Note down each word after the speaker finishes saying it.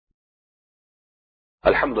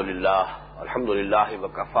الحمد لله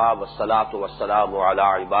وكفى والصلاة والسلام على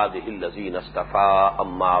عباده الذين اصطفى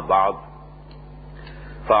أما بعد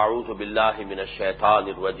فأعوذ بالله من الشيطان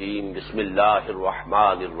الرجيم بسم الله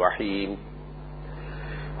الرحمن الرحيم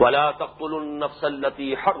ولا تقتلوا النفس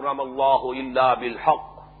التي حرم الله إلا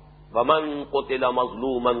بالحق ومن قتل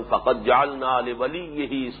مظلوما فقد جعلنا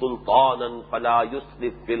لوليه سلطانا فلا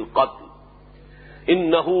يسرف في القتل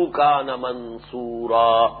إنه كان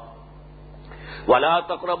منصورا ولا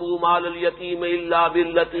تقربوا مال اليتيم إلا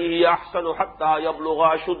بالتي هي أحسن حتى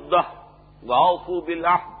يبلغ أشده وأوفوا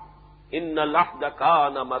بالعهد إن العهد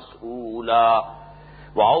كان مسؤولا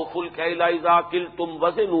وأوفوا الكيل إذا كلتم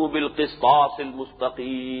وزنوا بالقسطاس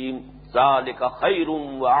المستقيم ذلك خير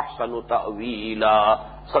وأحسن تأويلا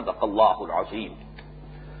صدق الله العظيم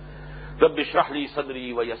رب اشرح لي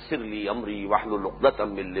صدري ويسر لي أمري واحلل عقدة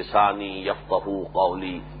من لساني يفقهوا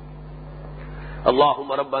قولي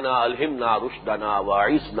اللهم ربنا ألهمنا رشدنا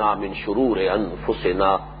واعصمنا من شرور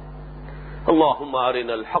أنفسنا اللهم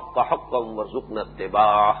أرنا الحق حقا وارزقنا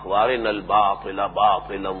اتباعه وأرنا الباطل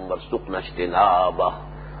باطلا وارزقنا اجتنابه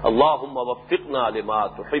اللهم وفقنا لما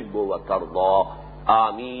تحب وترضى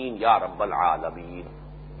آمین یا رب العالمین۔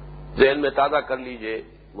 ذہن میں تازہ کر لیجئے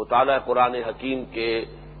مطالعہ قرآن حکیم کے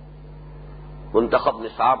منتخب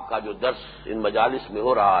نصاب کا جو درس ان مجالس میں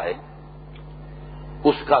ہو رہا ہے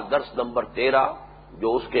اس کا درس نمبر 13 جو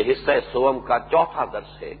اس کے حصہ سوم کا چوتھا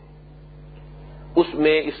درس ہے، اس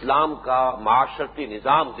میں اسلام کا معاشرتی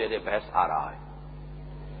نظام زیر بحث آ رہا ہے۔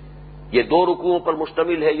 یہ 2 رکوعوں پر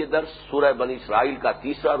مشتمل ہے۔ یہ درس سورہ بنی اسرائیل کا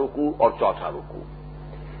 3 رکوع اور 4 رکوع،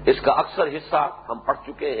 اس کا اکثر حصہ ہم پڑھ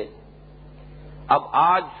چکے ہیں۔ اب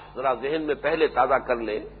آج ذرا ذہن میں پہلے تازہ کر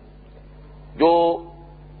لیں، جو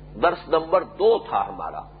درس نمبر 2 تھا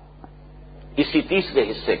ہمارا اسی تیسرے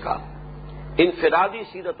حصے کا، انفرادی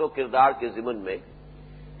سیرت و کردار کے ضمن میں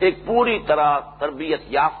ایک پوری طرح تربیت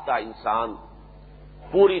یافتہ انسان،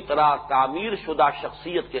 پوری طرح تعمیر شدہ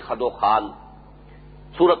شخصیت کے خد و خال،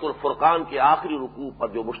 سورۃ الفرقان کے آخری رکوع پر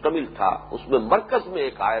جو مشتمل تھا، اس میں مرکز میں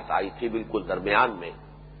ایک آیت آئی تھی بالکل درمیان میں،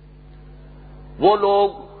 وہ لوگ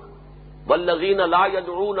والذین لا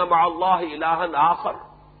يدعون مع اللہ الہا آخر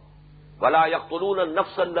ولا يقتلون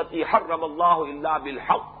النفس التي حرم اللہ الا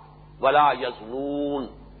بالحق ولا يزنون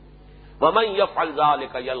ومن يفعل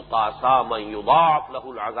ذلك يلقى أثاما يضاعف له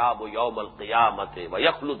العذاب يوم القيامة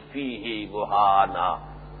ويخلد فيه مهانا۔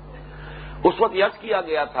 اس وقت یاد کیا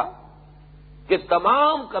گیا تھا کہ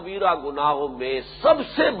تمام کبیرہ گناہوں میں سب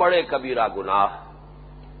سے بڑے کبیرہ گناہ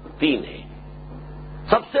 3 ہیں۔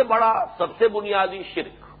 سب سے بڑا، سب سے بنیادی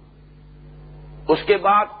شرک، اس کے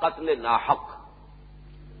بعد قتل ناحق،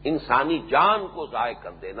 انسانی جان کو ضائع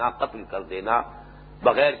کر دینا، قتل کر دینا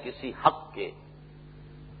بغیر کسی حق کے،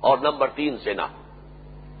 اور نمبر 3 زنا۔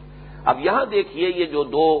 اب یہاں دیکھیے یہ جو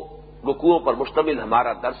 2 رکوعوں پر مشتمل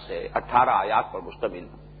ہمارا درس ہے، 18 آیات پر مشتمل،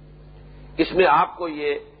 اس میں آپ کو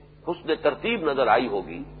یہ حسن ترتیب نظر آئی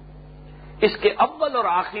ہوگی۔ اس کے اول اور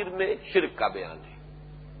آخر میں شرک کا بیان ہے۔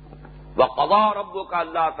 وَقَضَىٰ رَبُّكَ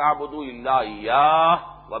أَلَّا تَعْبُدُوا إِلَّا إِيَّاهُ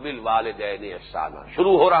وَبِالْوَالِدَيْنِ إِحْسَانًا۔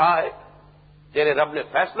 شروع ہو رہا ہے، تیرے رب نے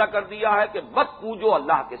فیصلہ کر دیا ہے کہ مت پوجو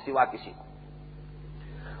اللہ کے سوا کسی کو،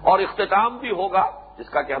 اور اختتام بھی ہوگا جس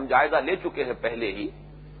کا کہ ہم جائزہ لے چکے ہیں پہلے ہی،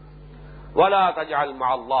 وَلَا تَجْعَلْ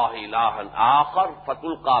مَعَ اللَّهِ إِلَٰهًا آخَرَ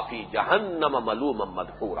فَتُلْقَىٰ فِي جَهَنَّمَ مَلُومًا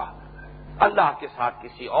مَدْحُورًا۔ اللہ کے ساتھ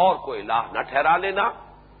کسی اور کو الہ نہ ٹھہرا لینا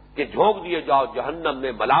کہ جھونک دیے جاؤ جہنم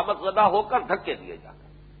میں ملامت زدہ ہو کر دھکے دیے جائیں۔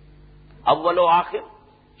 اول و آخر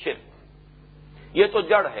شرک، یہ تو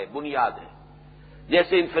جڑ ہے، بنیاد ہے۔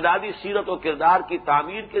 جیسے انفرادی سیرت و کردار کی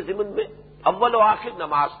تعمیر کے ضمن میں اول و آخر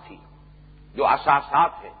نماز تھی، جو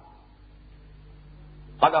اساسات ہیں۔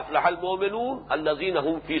 قد افلح المؤمنون الذین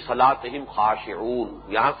هم فی صلاتهم خاشعون،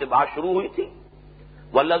 یہاں سے بات شروع ہوئی تھی،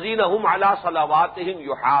 والذین هم علی صلواتهم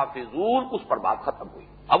یحافظون، اس پر بات ختم ہوئی۔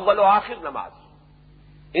 اول و آخر نماز۔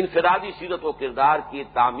 انفرادی سیرت و کردار کی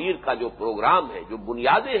تعمیر کا جو پروگرام ہے، جو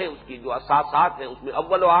بنیادیں ہیں اس کی، جو اساسات ہیں، اس میں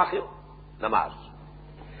اول و آخر نماز۔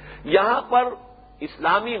 یہاں پر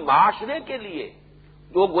اسلامی معاشرے کے لیے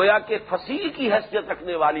جو گویا کہ فصیل کی حیثیت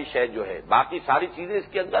رکھنے والی شے جو ہے، باقی ساری چیزیں اس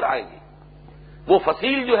کے اندر آئیں گی، وہ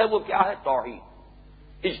فصیل جو ہے وہ کیا ہے؟ توحید،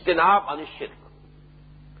 اجتناب عن الشرک۔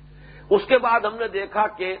 اس کے بعد ہم نے دیکھا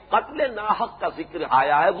کہ قتل ناحق کا ذکر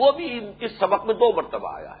آیا ہے، وہ بھی اس سبق میں 2 مرتبہ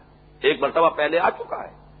آیا ہے۔ ایک مرتبہ پہلے آ چکا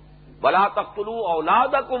ہے، وَلَا تَقْتُلُوا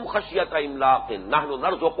أَوْلَادَكُمْ خَشْيَةَ إِمْلَاقٍ نَحْنُ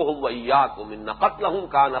نَرْزُقُهُمْ وَإِيَّاكُمْ إِنَّ قَتْلَهُمْ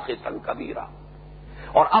كَانَ خِطْئًا كَبِيرًا۔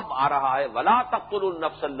 اور اب آ رہا ہے وَلَا تَقْتُلُوا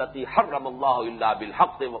النَّفْسَ الَّتِي حَرَّمَ اللَّهُ إِلَّا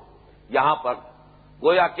بِالْحَقِّ۔ یہاں پر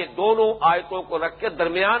گویا کہ دونوں آیتوں کو رکھ کے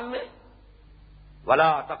درمیان میں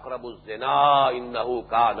وَلَا تَقْرَبُوا الزِّنَا إِنَّهُ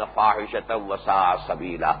كَانَ فَاحِشَةً وَسَاءَ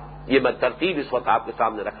سَبِيلًا۔ یہ میں ترتیب اس وقت آپ کے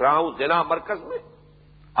سامنے رکھ رہا ہوں. زنا مرکز میں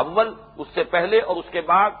اول، اس سے پہلے اور اس کے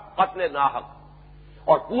بعد قتل ناحق،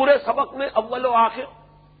 اور پورے سبق میں اول و آخر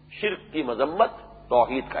شرک کی مذمت،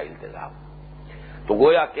 توحید کا التزام. تو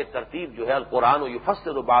گویا کہ ترتیب جو ہے القرآن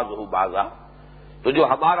یفسر بعضہ بعضا، تو جو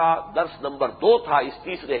ہمارا درس نمبر 2 تھا اس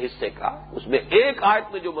تیسرے حصے کا، اس میں ایک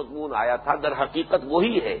آیت میں جو مضمون آیا تھا در حقیقت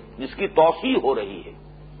وہی ہے جس کی توسیع ہو رہی ہے،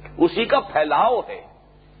 اسی کا پھیلاؤ ہے،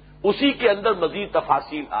 اسی کے اندر مزید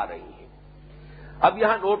تفاصیل آ رہی ہیں. اب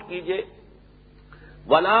یہاں نوٹ کیجئے،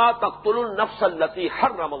 وَلَا تَقْتُلُوا النَّفْسَ الَّتِي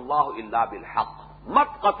حَرَّمَ اللَّهُ إِلَّا بِالْحَقِّ،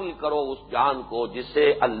 مت قتل کرو اس جان کو جسے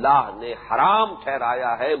اللہ نے حرام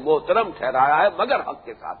ٹھہرایا ہے، محترم ٹھہرایا ہے، مگر حق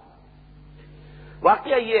کے ساتھ.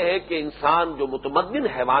 واقعہ یہ ہے کہ انسان جو متمدن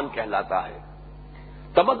حیوان کہلاتا ہے،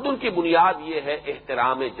 تمدن کی بنیاد یہ ہے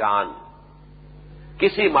احترام جان.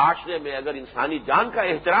 کسی معاشرے میں اگر انسانی جان کا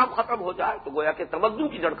احترام ختم ہو جائے تو گویا کہ تمدن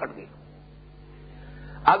کی جڑ کٹ گئی.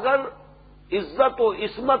 اگر عزت و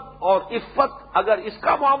عصمت اور عفت اگر اس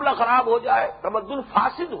کا معاملہ خراب ہو جائے، تمدن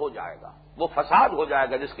فاسد ہو جائے گا، وہ فساد ہو جائے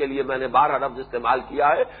گا، جس کے لیے میں نے 12 لفظ استعمال کیا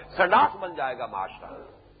ہے، سڈاس بن جائے گا معاشرہ.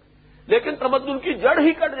 لیکن تمدن کی جڑ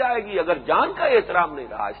ہی کٹ جائے گی اگر جان کا احترام نہیں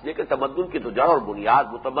رہا. اس لیے کہ تمدن کی تو جڑ اور بنیاد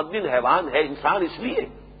متمدن حیوان ہے انسان، اس لیے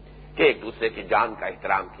کہ ایک دوسرے کی جان کا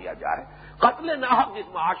احترام کیا جائے. قتل ناحق جس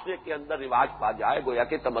معاشرے کے اندر رواج پا جائے گویا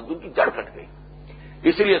کہ تمدن کی جڑ کٹ گئی.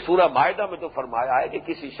 اس لیے سورہ مائدہ میں تو فرمایا ہے کہ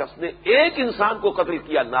کسی شخص نے ایک انسان کو قتل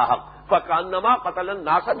کیا ناحق، فکانما قتل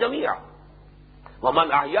الناس جميعا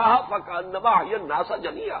ومن احیاها فکانما احیا الناس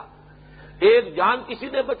جميعا. ایک جان کسی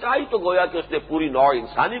نے بچائی تو گویا کہ اس نے پوری نوع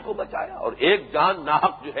انسانی کو بچایا، اور ایک جان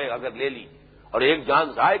ناحق جو ہے اگر لے لی اور ایک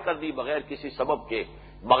جان ضائع کر دی بغیر کسی سبب کے،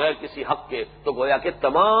 بغیر کسی حق کے، تو گویا کہ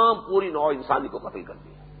تمام پوری نوع انسانی کو قتل کر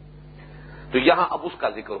دیا. تو یہاں اب اس کا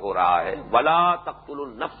ذکر ہو رہا ہے، وَلَا تَقْتُلُوا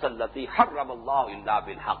النَّفْسَ الَّتِي حَرَّمَ اللَّهُ إِلَّا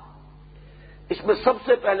بِالْحَقِّ. اس میں سب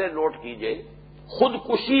سے پہلے نوٹ کیجئے،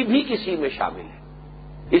 خودکشی بھی کسی میں شامل ہے.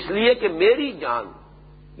 اس لیے کہ میری جان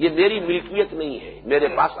یہ میری ملکیت نہیں ہے، میرے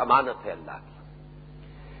پاس امانت ہے اللہ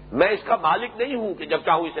کی. میں اس کا مالک نہیں ہوں کہ جب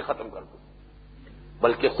چاہوں اسے ختم کر دوں،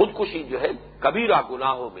 بلکہ خودکشی جو ہے کبیرہ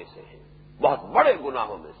گناہوں میں سے ہے، بہت بڑے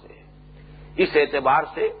گناہوں میں سے ہے. اس اعتبار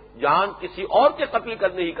سے جان کسی اور کے قتل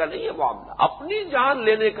کرنے ہی کا نہیں ہے معاملہ، اپنی جان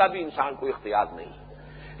لینے کا بھی انسان کو اختیار نہیں ہے.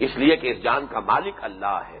 اس لیے کہ اس جان کا مالک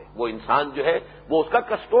اللہ ہے. وہ انسان جو ہے وہ اس کا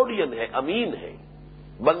کسٹوڈین ہے، امین ہے.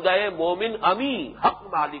 بندہ مومن امین حق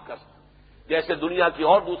مالک است. جیسے دنیا کی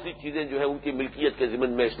اور دوسری چیزیں جو ہے ان کی ملکیت کے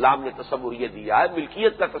ضمن میں اسلام نے تصور یہ دیا ہے،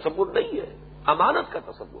 ملکیت کا تصور نہیں ہے، امانت کا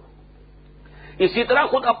تصور ہے. اسی طرح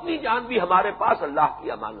خود اپنی جان بھی ہمارے پاس اللہ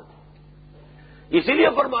کی امانت ہے. اسی لیے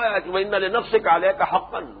فرمایا کہ وَإِنَّ لِنَفْسِكَ عَلَيْكَ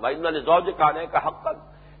حَقًّا وَإِنَّ لِزَوْجِكَ عَلَيْكَ حَقًّا.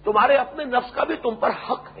 تمہارے اپنے نفس کا بھی تم پر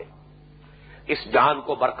حق ہے. اس جان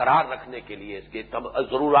کو برقرار رکھنے کے لیے اس کی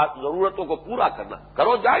ضرورتوں کو پورا کرنا،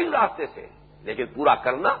 کرو جائز راستے سے، لیکن پورا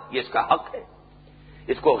کرنا یہ اس کا حق ہے.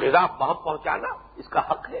 اس کو غذا پہنچانا اس کا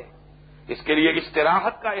حق ہے. اس کے لیے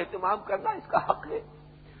استراحت کا اہتمام کرنا اس کا حق ہے.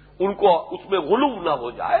 ان کو اس میں غلو نہ ہو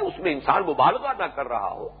جائے، اس میں انسان مبالغہ نہ کر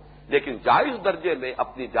رہا ہو، لیکن جائز درجے میں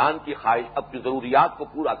اپنی جان کی خواہش، اپنی ضروریات کو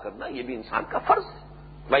پورا کرنا یہ بھی انسان کا فرض ہے.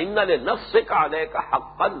 وَإِنَّ لِنَفْسِكَ عَلَيْكَ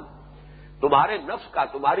حَقًّا. تمہارے نفس کا،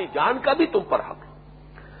 تمہاری جان کا بھی تم پر حق ہے.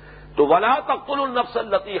 تو وَلَا تَقْتُلُوا النَّفْسَ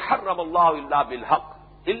الَّتِي حَرَّمَ اللَّهُ إِلَّا بِالْحَقِّ.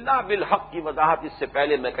 الا بالحق کی وضاحت اس سے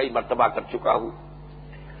پہلے میں کئی مرتبہ کر چکا ہوں.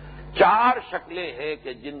 4 شکلیں ہیں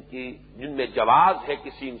کہ جن میں جواز ہے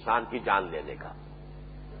کسی انسان کی جان لینے کا.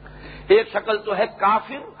 ایک شکل تو ہے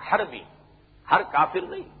کافر حربی. ہر کافر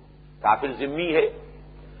نہیں، کافر ذمی ہے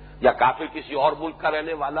یا کافر کسی اور ملک کا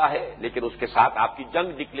رہنے والا ہے لیکن اس کے ساتھ آپ کی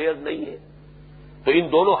جنگ ڈکلیئر نہیں ہے، تو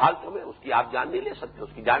ان دونوں حالتوں میں اس کی آپ جان نہیں لے سکتے.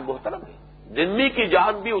 اس کی جان محترم ہے. ذمی کی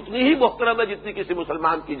جان بھی اتنی ہی محترم ہے جتنی کسی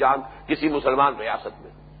مسلمان کی جان کسی مسلمان ریاست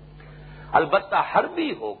میں. البتہ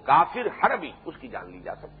حربی ہو، کافر حربی، اس کی جان لی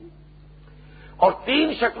جا سکتی ہے. اور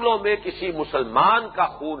 3 شکلوں میں کسی مسلمان کا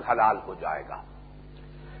خون حلال ہو جائے گا.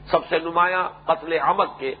 سب سے نمایاں قتل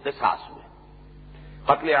عمد کے قصاص میں.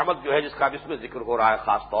 قتل عمد جو ہے جس کا اب اس میں ذکر ہو رہا ہے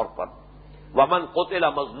خاص طور پر، ومن قتل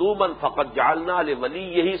مظلوما فقد جعلنا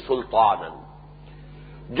لولیہ سلطانا.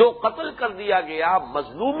 جو قتل کر دیا گیا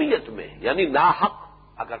مظلومیت میں یعنی ناحق،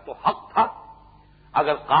 اگر تو حق تھا،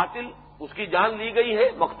 اگر قاتل اس کی جان لی گئی ہے،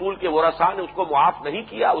 مقتول کے ورثاء نے اس کو معاف نہیں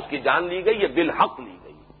کیا، اس کی جان لی گئی، یہ بالحق لی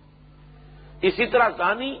گئی. اسی طرح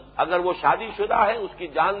زانی اگر وہ شادی شدہ ہے اس کی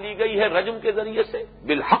جان لی گئی ہے رجم کے ذریعے سے،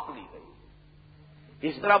 بالحق لی گئی.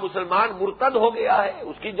 اسی طرح مسلمان مرتد ہو گیا ہے،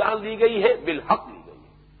 اس کی جان لی گئی ہے، بالحق لی گئی.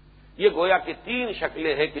 یہ گویا کہ 3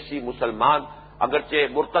 شکلیں ہیں کسی مسلمان، اگرچہ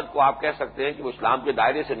مرتد کو آپ کہہ سکتے ہیں کہ وہ اسلام کے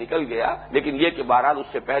دائرے سے نکل گیا، لیکن یہ کہ بہرحال اس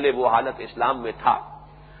سے پہلے وہ حالت اسلام میں تھا.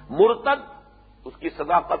 مرتد اس کی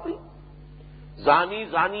سزا قتل، زانی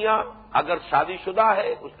زانیہ اگر شادی شدہ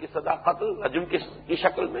ہے اس کی سزا قتل رجم کی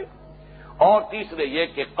شکل میں، اور تیسرے یہ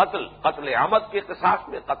کہ قتل عمد کے قصاص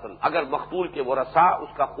میں قتل اگر مقتول کے ورثاء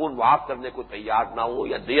اس کا خون معاف کرنے کو تیار نہ ہو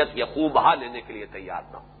یا دیت یا خون بہا لینے کے لیے تیار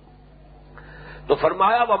نہ ہو۔ تو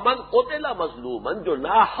فرمایا ومن قتل مظلوما، جو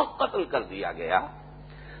ناحق قتل کر دیا گیا،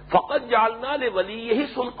 فقد جعلنا لولیہ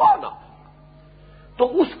سلطانا، تو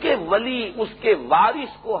اس کے ولی، اس کے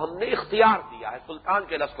وارث کو ہم نے اختیار دیا ہے۔ سلطان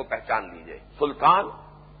کے لفظ کو پہچان لیجئے، سلطان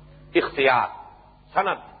اختیار،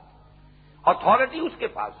 سند، اتھارٹی اس کے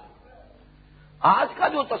پاس ہے۔ آج کا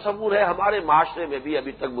جو تصور ہے ہمارے معاشرے میں بھی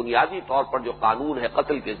ابھی تک بنیادی طور پر جو قانون ہے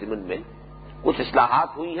قتل کے ضمن میں کچھ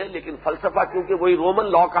اصلاحات ہوئی ہیں، لیکن فلسفہ کیونکہ وہی رومن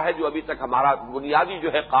لا کا ہے جو ابھی تک ہمارا بنیادی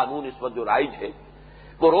جو ہے قانون اس وقت جو رائج ہے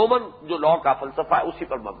وہ رومن جو لا کا فلسفہ ہے اسی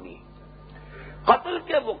پر مبنی ہے۔ قتل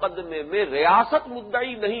کے مقدمے میں ریاست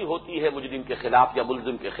مدعی نہیں ہوتی ہے مجرم کے خلاف یا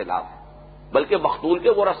ملزم کے خلاف، بلکہ مقتول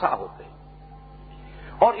کے ورثاء ہوتے ہیں،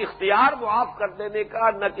 اور اختیار معاف کر دینے کا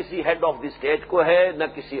نہ کسی ہیڈ آف دی اسٹیٹ کو ہے نہ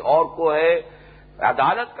کسی اور کو ہے۔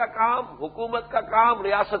 عدالت کا کام، حکومت کا کام،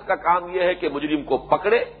 ریاست کا کام یہ ہے کہ مجرم کو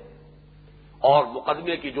پکڑے اور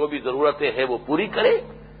مقدمے کی جو بھی ضرورتیں ہیں وہ پوری کرے۔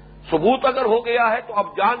 ثبوت اگر ہو گیا ہے تو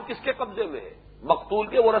اب جان کس کے قبضے میں ہے؟ مقتول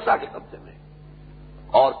کے ورثاء کے قبضے میں،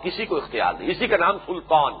 اور کسی کو اختیار نہیں۔ اسی کا نام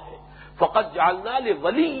سلطان ہے۔ فقط جعلنا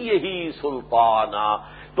لولیہ سلطانا،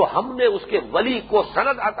 تو ہم نے اس کے ولی کو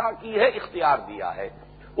سند عطا کی ہے، اختیار دیا ہے،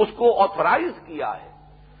 اس کو آتھورائز کیا ہے،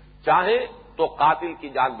 چاہے تو قاتل کی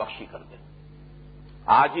جان بخشی کر دیں۔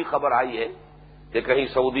 آج ہی خبر آئی ہے کہ کہیں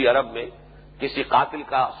سعودی عرب میں کسی قاتل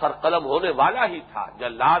کا سر قلم ہونے والا ہی تھا،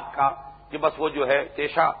 جلاد کا، کہ بس وہ جو ہے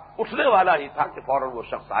پیشہ اٹھنے والا ہی تھا کہ فوراً وہ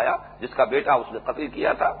شخص آیا جس کا بیٹا اس نے قتل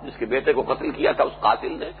کیا تھا، جس کے بیٹے کو قتل کیا تھا اس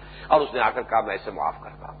قاتل نے، اور اس نے آ کر کہا میں اسے معاف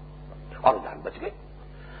کرتا ہوں، اور جان بچ گئی۔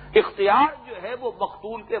 اختیار جو ہے وہ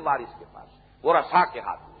مقتول کے وارث کے پاس ہے، ورثاء کے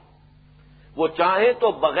ہاتھ میں۔ وہ چاہے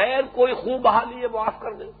تو بغیر کوئی خون بہا لیے معاف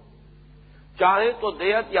کر دیں، چاہے تو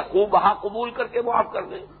دیت یا خون بہا قبول کر کے معاف کر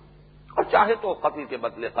دیں، اور چاہے تو قتل کے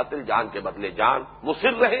بدلے قتل، جان کے بدلے جان،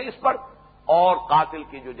 مصر رہے اس پر، اور قاتل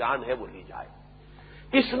کی جو جان ہے وہ لی جائے۔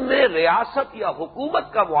 اس میں ریاست یا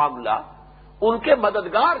حکومت کا معاملہ ان کے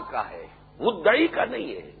مددگار کا ہے، مدعی کا نہیں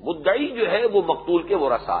ہے۔ مدعی جو ہے وہ مقتول کے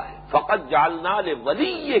ورثاء ہے۔ فقط جعلنا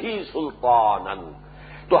لولیہ سلطانا،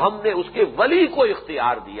 تو ہم نے اس کے ولی کو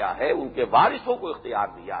اختیار دیا ہے، ان کے وارثوں کو اختیار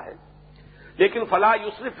دیا ہے، لیکن فلا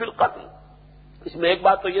یسرف فی القتل۔ اس میں ایک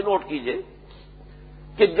بات تو یہ نوٹ کیجئے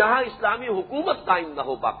کہ جہاں اسلامی حکومت قائم نہ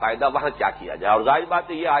ہو باقاعدہ وہاں کیا کیا جائے، اور ظاہر بات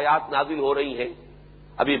ہے یہ آیات نازل ہو رہی ہیں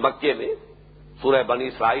ابھی مکے میں۔ سورہ بنی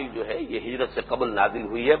اسرائیل جو ہے یہ ہجرت سے قبل نازل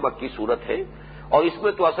ہوئی ہے، مکی سورت ہے، اور اس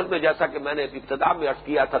میں تو اصل میں جیسا کہ میں نے ابتدا میں عرض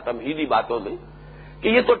کیا تھا تمہیدی باتوں میں کہ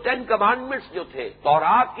یہ تو 10 کمانڈمنٹس جو تھے،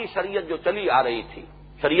 تورات کی شریعت جو چلی آ رہی تھی،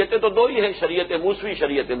 شریعتیں تو دو ہی ہیں، شریعت موسوی،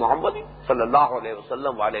 شریعت محمدی صلی اللہ علیہ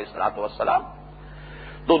وسلم علیہ الصلوۃ والسلام۔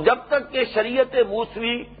 تو جب تک کہ شریعت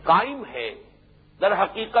موسوی قائم ہے در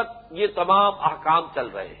حقیقت یہ تمام احکام چل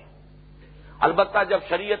رہے ہیں۔ البتہ جب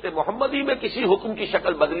شریعت محمدی میں کسی حکم کی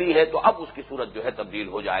شکل بدلی ہے تو اب اس کی صورت جو ہے تبدیل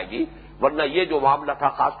ہو جائے گی، ورنہ یہ جو معاملہ تھا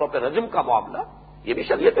خاص طور پہ رجم کا معاملہ یہ بھی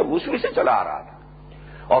شریعت موسوی سے چلا آ رہا تھا،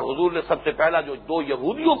 اور حضور نے سب سے پہلا جو 2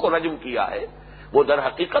 یہودیوں کو رجم کیا ہے وہ در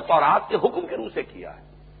حقیقت تورات کے حکم کے روح سے کیا ہے۔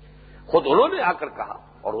 خود انہوں نے آ کر کہا،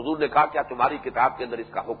 اور حضور نے کہا کیا تمہاری کتاب کے اندر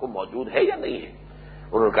اس کا حکم موجود ہے یا نہیں ہے؟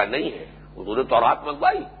 انہوں نے کہا نہیں ہے۔ حضور نے تورات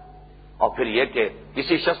منگوائی، اور پھر یہ کہ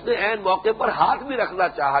کسی شخص نے عین موقع پر ہاتھ بھی رکھنا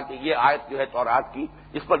چاہا کہ یہ آیت جو ہے تورات کی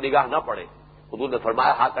اس پر نگاہ نہ پڑے، حضور نے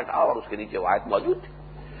فرمایا ہاتھ ہٹاؤ، اور اس کے نیچے وہ آیت موجود تھی،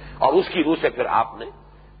 اور اس کی روح سے پھر آپ نے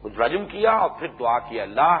کچھ رجم کیا، اور پھر دعا کی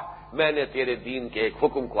اللہ میں نے تیرے دین کے ایک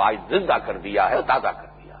حکم کو آج زندہ کر دیا ہے، تازہ کر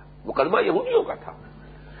دیا ہے۔ مقدمہ یہودیوں کا تھا،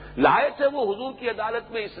 لائے تھے وہ حضور کی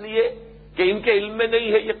عدالت میں اس لیے کہ ان کے علم میں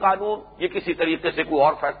نہیں ہے یہ قانون، یہ کسی طریقے سے کوئی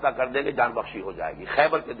اور فیصلہ کر دیں گے جان بخشی ہو جائے گی۔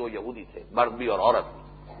 خیبر کے 2 یہودی تھے، مرد بھی اور عورت بھی،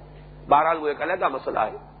 بہرحال وہ ایک علیحدہ مسئلہ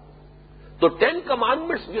ہے۔ تو 10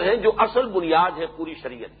 کمانڈمنٹس جو ہیں جو اصل بنیاد ہے پوری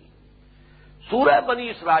شریعت کی، سورہ بنی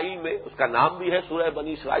اسرائیل میں اس کا نام بھی ہے سورہ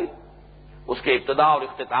بنی اسرائیل، اس کے ابتدا اور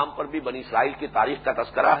اختتام پر بھی بنی اسرائیل کی تاریخ کا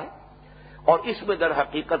تذکرہ ہے، اور اس میں در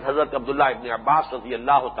حقیقت حضرت عبداللہ ابن عباس رضی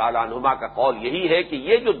اللہ تعالی عنہما کا قول یہی ہے کہ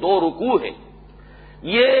یہ جو 2 رکوع ہیں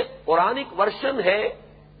یہ قرآنک ورژن ہے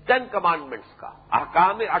 10 کمانڈمنٹس کا،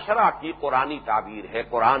 احکام 10 کی قرآنی تعبیر ہے،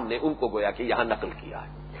 قرآن نے ان کو گویا کہ یہاں نقل کیا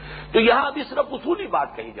ہے۔ تو یہاں ابھی صرف اصولی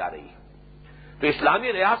بات کہی جا رہی ہے۔ تو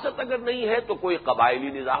اسلامی ریاست اگر نہیں ہے تو کوئی قبائلی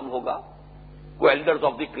نظام ہوگا، کوئی ایلڈرز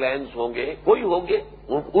آف دی کلینز ہوں گے، کوئی ہوں گے،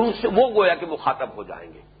 ان سے وہ گویا کہ مخاطب ہو جائیں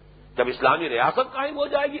گے۔ جب اسلامی ریاست قائم ہو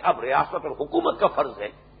جائے گی اب ریاست اور حکومت کا فرض ہے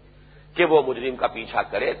کہ وہ مجرم کا پیچھا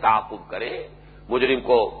کرے، تعاقب کرے، مجرم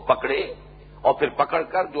کو پکڑے، اور پھر پکڑ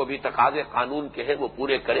کر جو بھی تقاضے قانون کے ہیں وہ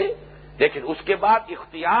پورے کرے۔ لیکن اس کے بعد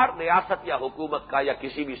اختیار ریاست یا حکومت کا یا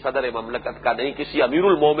کسی بھی صدر مملکت کا نہیں، کسی امیر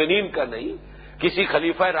المومنین کا نہیں، کسی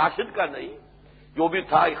خلیفہ راشد کا نہیں، جو بھی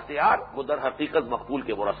تھا اختیار وہ در حقیقت مقتول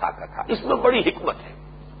کے ورثاء کا تھا۔ اس میں بڑی حکمت ہے۔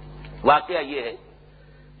 واقعہ یہ ہے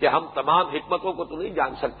کہ ہم تمام حکمتوں کو تو نہیں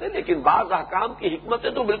جان سکتے، لیکن بعض احکام کی حکمتیں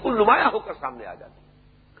تو بالکل نمایاں ہو کر سامنے آ جاتی ہیں۔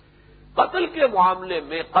 قتل کے معاملے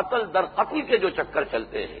میں قتل در قتل کے جو چکر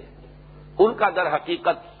چلتے ہیں، ان کا در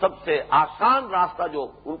حقیقت سب سے آسان راستہ جو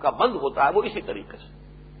ان کا بند ہوتا ہے وہ اسی طریقے سے،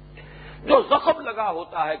 جو زخم لگا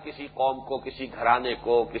ہوتا ہے کسی قوم کو، کسی گھرانے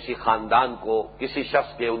کو، کسی خاندان کو، کسی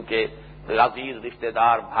شخص کے ان کے عزیز رشتہ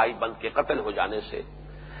دار بھائی بند کے قتل ہو جانے سے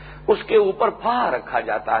اس کے اوپر پھا رکھا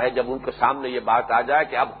جاتا ہے۔ جب ان کے سامنے یہ بات آ جائے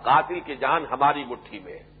کہ اب قاتل کی جان ہماری مٹھی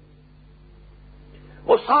میں ہے،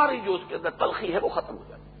 وہ ساری جو اس کے اندر تلخی ہے وہ ختم ہو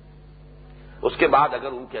جاتی ہے۔ اس کے بعد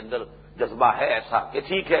اگر ان کے اندر جذبہ ہے ایسا کہ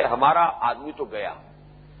ٹھیک ہے ہمارا آدمی تو گیا،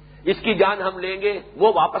 اس کی جان ہم لیں گے،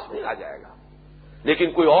 وہ واپس نہیں آ جائے گا،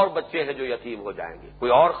 لیکن کوئی اور بچے ہیں جو یتیم ہو جائیں گے،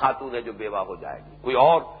 کوئی اور خاتون ہے جو بیوہ ہو جائے گی، کوئی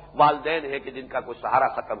اور والدین ہے کہ جن کا کوئی سہارا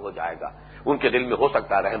ختم ہو جائے گا، ان کے دل میں ہو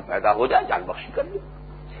سکتا ہے رحم پیدا ہو جائے، جان بخشی کر لیں۔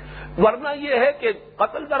 ورنہ یہ ہے کہ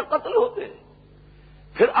قتل در قتل ہوتے ہیں۔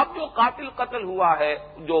 پھر اب جو قاتل قتل ہوا ہے،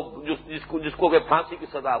 جس کو کہ پھانسی کی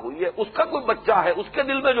سزا ہوئی ہے، اس کا کوئی بچہ ہے، اس کے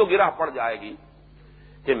دل میں جو گرہ پڑ جائے گی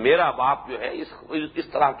کہ میرا باپ جو ہے اس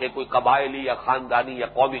طرح کے کوئی قبائلی یا خاندانی یا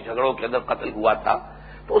قومی جھگڑوں کے اندر قتل ہوا تھا،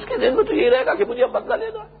 تو اس کے دل میں تو یہ رہے گا کہ مجھے اب بدلہ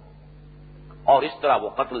لینا ہے۔ اور اس طرح وہ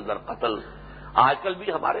قتل در قتل آج کل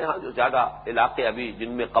بھی ہمارے ہاں جو زیادہ علاقے ابھی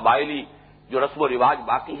جن میں قبائلی جو رسم و رواج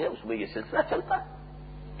باقی ہے اس میں یہ سلسلہ چلتا ہے۔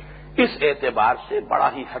 اس اعتبار سے بڑا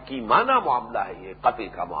ہی حکیمانہ معاملہ ہے یہ قتل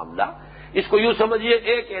کا معاملہ۔ اس کو یوں سمجھیے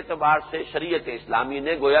ایک اعتبار سے شریعت اسلامی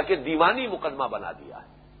نے گویا کہ دیوانی مقدمہ بنا دیا ہے۔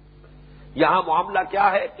 یہاں معاملہ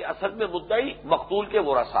کیا ہے کہ اصل میں مدعی مقتول کے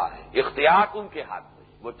ورثاء ہیں، اختیار ان کے ہاتھ میں،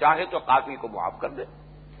 وہ چاہے تو قاتل کو معاف کر دے،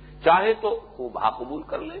 چاہے تو خوب قبول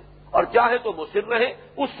کر لے، اور چاہے تو مصر رہے۔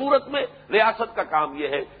 اس صورت میں ریاست کا کام یہ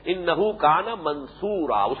ہے انہو کان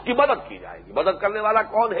منصورا، اس کی مدد کی جائے گی۔ مدد کرنے والا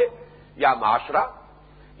کون ہے؟ یا معاشرہ،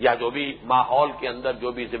 یا جو بھی ماحول کے اندر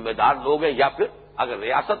جو بھی ذمہ دار لوگ ہیں، یا پھر اگر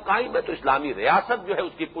ریاست قائم ہے تو اسلامی ریاست جو ہے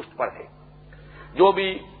اس کی پشت پر ہے۔ جو بھی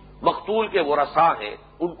مقتول کے ورثاء ہیں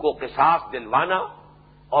ان کو قصاص دلوانا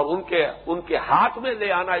اور ان کے ہاتھ میں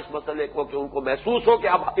لے آنا اس مسئلے کو کہ ان کو محسوس ہو کہ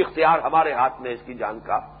اب اختیار ہمارے ہاتھ میں اس کی جان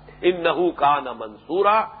کا۔ انہو کان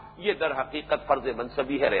منصورا، یہ در حقیقت فرض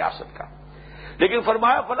منصبی ہے ریاست کا۔ لیکن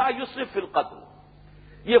فرمایا فلا یسرف فی القتل،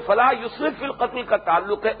 یہ فلا یسرف فی القتل کا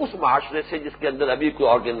تعلق ہے اس معاشرے سے جس کے اندر ابھی کوئی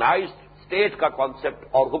آرگنائزڈ اسٹیٹ کا کانسیپٹ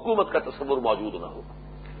اور حکومت کا تصور موجود نہ ہو۔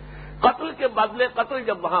 قتل کے بدلے قتل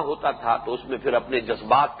جب وہاں ہوتا تھا تو اس میں پھر اپنے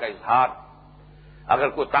جذبات کا اظہار، اگر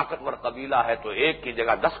کوئی طاقتور قبیلہ ہے تو ایک کی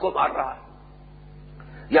جگہ 10 کو مار رہا ہے،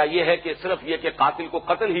 یا یہ ہے کہ صرف یہ کہ قاتل کو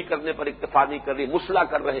قتل ہی کرنے پر اکتفا نہیں کر رہی، مسلح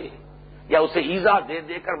کر رہے ہیں، یا اسے ایذا دے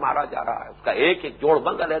دے کر مارا جا رہا ہے، اس کا ایک ایک جوڑ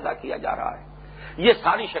بند علیحدہ کیا جا رہا ہے۔ یہ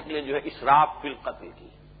ساری شکلیں جو ہے اسراف فی القتل کی۔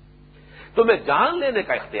 تمہیں جان لینے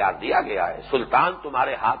کا اختیار دیا گیا ہے، سلطان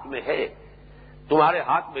تمہارے ہاتھ میں ہے، تمہارے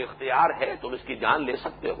ہاتھ میں اختیار ہے، تم اس کی جان لے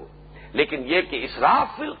سکتے ہو، لیکن یہ کہ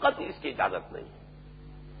اسراف فی القتل اس کی اجازت نہیں۔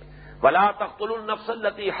 ولا تقتلوا النفس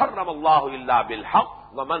التي حرم الله الا بالحق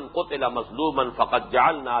ومن قتل مظلوما فقد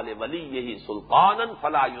جعلنا لوليه سلطانا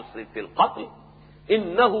فلا يسرف في القتل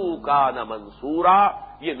انه كان منصورا،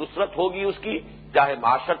 یہ نصرت ہوگی اس کی چاہے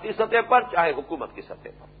معاشرتی سطح پر چاہے حکومت کی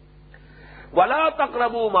سطح پر۔ ولا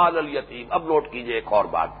تقربوا مال الیتیم، اب نوٹ کیجئے ایک اور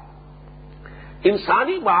بات،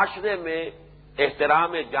 انسانی معاشرے میں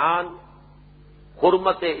احترام جان،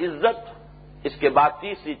 حرمت عزت، اس کے بعد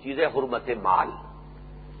تیسری چیز ہے حرمت مال۔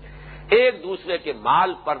 ایک دوسرے کے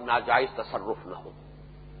مال پر ناجائز تصرف نہ ہو،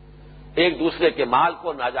 ایک دوسرے کے مال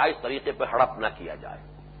کو ناجائز طریقے پر ہڑپ نہ کیا جائے۔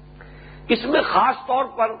 اس میں خاص طور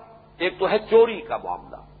پر ایک تو ہے چوری کا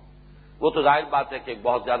معاملہ، وہ تو ظاہر بات ہے کہ ایک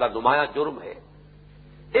بہت زیادہ نمایاں جرم ہے۔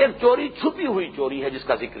 ایک چوری چھپی ہوئی چوری ہے جس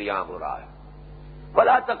کا ذکر یہاں ہو رہا ہے۔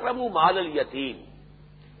 ولا تقربوا مال الیتیم،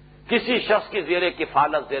 کسی شخص کی زیر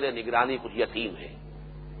کفالت زیر نگرانی کچھ یتیم ہے،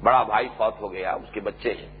 بڑا بھائی فوت ہو گیا، اس کے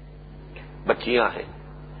بچے ہیں، بچیاں ہیں،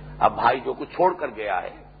 اب بھائی جو کچھ چھوڑ کر گیا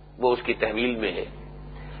ہے وہ اس کی تحویل میں ہے،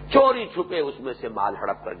 چوری چھپے اس میں سے مال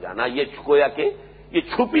ہڑپ کر جانا، یہ گویا کہ یہ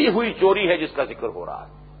چھپی ہوئی چوری ہے جس کا ذکر ہو رہا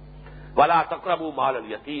ہے۔ ولا تقربوا مال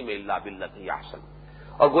الیتیم الا بالتی احسن،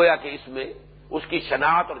 اور گویا کہ اس میں اس کی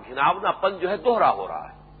شناعت اور گھناونا پن جو ہے دوہرا ہو رہا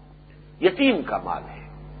ہے، یتیم کا مال ہے،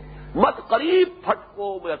 مت قریب پھٹکو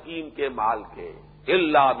یتیم کے مال کے،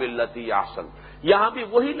 الا بالتی احسن، یہاں بھی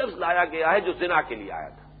وہی لفظ لایا گیا ہے جو زنا کے لیے آیا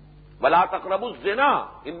تھا، ولا تقربوا الزنا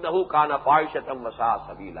انه كان فاحشة وساء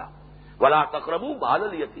سبیلا، ولا تقربوا مال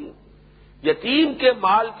الیتیم، یتیم کے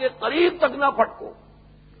مال کے قریب تک نہ پھٹکو،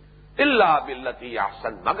 الا باللتی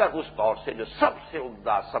احسن، مگر اس طور سے جو سب سے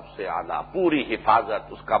عمدہ، سب سے اعلیٰ، پوری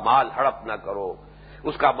حفاظت، اس کا مال ہڑپ نہ کرو،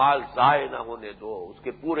 اس کا مال ضائع نہ ہونے دو، اس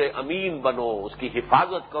کے پورے امین بنو، اس کی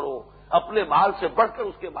حفاظت کرو، اپنے مال سے بڑھ کر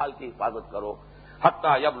اس کے مال کی حفاظت کرو،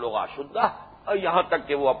 حتی یبلغ اشدہ، اور یہاں تک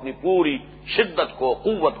کہ وہ اپنی پوری شدت کو،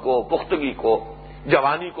 قوت کو، پختگی کو،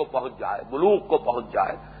 جوانی کو پہنچ جائے، بلوغ کو پہنچ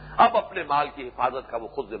جائے، اب اپنے مال کی حفاظت کا وہ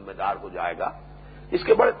خود ذمہ دار ہو جائے گا۔ اس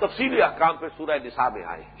کے بڑے تفصیلی احکام پھر سورہ نساء میں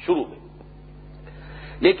آئے شروع میں،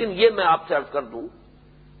 لیکن یہ میں آپ سے عرض کر دوں،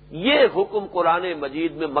 یہ حکم قرآن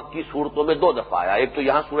مجید میں مکی صورتوں میں 2 دفعہ آیا، ایک تو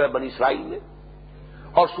یہاں سورہ بنی اسرائیل میں،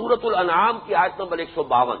 اور سورۃ الانعام کی آیت نمبر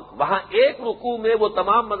 152، وہاں ایک رکوع میں وہ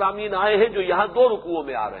تمام مضامین آئے ہیں جو یہاں 2 رکوعوں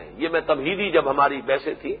میں آ رہے ہیں۔ یہ میں تمہیدی جب ہماری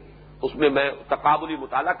بحثیں تھی اس میں تقابلی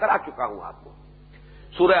مطالعہ کرا چکا ہوں آپ کو۔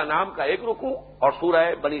 سورہ انعام کا ایک رکوع اور سورہ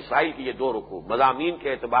بنی اسرائیل کی یہ 2 رکوع مضامین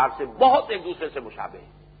کے اعتبار سے بہت ایک دوسرے سے مشابہ ہیں،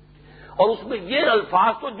 اور اس میں یہ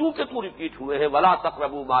الفاظ تو جو کہ تو ریپیٹ ہوئے ہیں، ولا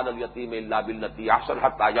تقربوا مال الیتیم الا بالتی احسن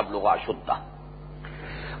حتی یبلغ اشدہ۔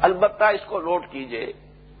 البتہ اس کو نوٹ کیجئے،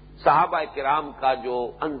 صحابہ کرام کا جو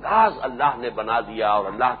انداز اللہ نے بنا دیا اور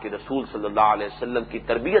اللہ کے رسول صلی اللہ علیہ وسلم کی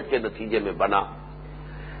تربیت کے نتیجے میں بنا،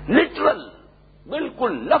 لٹرل،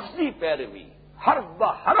 بالکل لفظی پیروی، حرف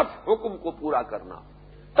بحرف حکم کو پورا کرنا۔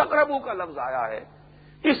 تقربو کا لفظ آیا ہے،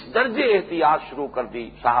 اس درجے احتیاط شروع کر دی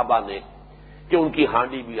صحابہ نے کہ ان کی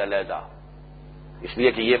ہانڈی بھی علیحدہ، اس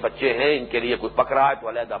لیے کہ یہ بچے ہیں، ان کے لیے کوئی پک رہا ہے تو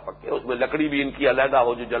علیحدہ پکے، اس میں لکڑی بھی ان کی علیحدہ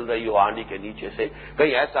ہو جو جل رہی ہو ہانڈی کے نیچے سے،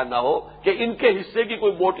 کہیں ایسا نہ ہو کہ ان کے حصے کی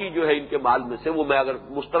کوئی بوٹی جو ہے ان کے مال میں سے وہ میں اگر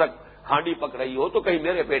مشترک ہانڈی پک رہی ہو تو کہیں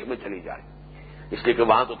میرے پیٹ میں چلی جائے، اس لیے کہ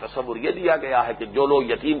وہاں تو تصور یہ دیا گیا ہے کہ جو لوگ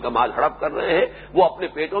یتیم کا مال ہڑپ کر رہے ہیں وہ اپنے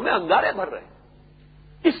پیٹوں میں انگارے بھر رہے ہیں۔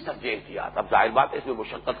 اس درجے احتیاط، اب ظاہر بات ہے اس میں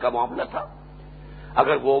مشقت کا معاملہ تھا،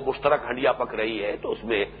 اگر وہ مشترک ہنڈیاں پک رہی ہے تو اس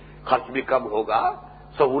میں خرچ بھی کم ہوگا،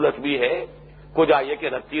 سہولت بھی ہے، کچھ آئیے کہ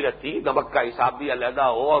رتی رتی نمک کا حساب بھی علیحدہ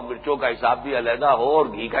ہو اور مرچوں کا حساب بھی علیحدہ ہو اور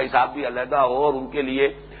گھی کا حساب بھی علیحدہ ہو اور ان کے لیے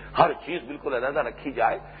ہر چیز بالکل علیحدہ رکھی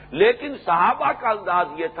جائے، لیکن صحابہ کا انداز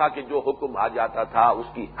یہ تھا کہ جو حکم آ جاتا تھا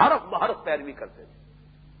اس کی حرف بحرف پیروی کرتے تھے۔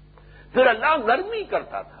 پھر اللہ نرمی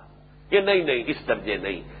کرتا تھا کہ نہیں اس درجے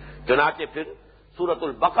نہیں، چنانچہ پھر سورۃ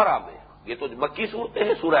البقرہ میں، یہ تو مکی صورتیں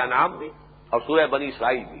ہیں، سورہ انعام بھی اور سورہ بنی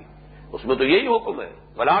اسرائیل بھی، اس میں تو یہی حکم ہے،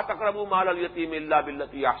 ولا تقربوا مال الیتیم الا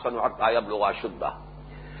بالتی احسن حتی یبلغ اشدہ،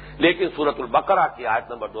 لیکن سورۃ البقرہ کی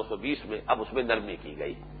آیت نمبر 220 میں اب اس میں نرمی کی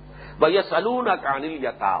گئی۔ وَيَسْأَلُونَكَ عَنِ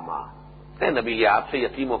الْيَتَامَىٰ، اے نبی یہ آپ سے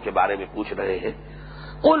یتیموں کے بارے میں پوچھ رہے ہیں،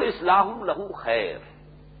 قُلْ إِصْلَاحٌ لَهُ خَيْرٌ،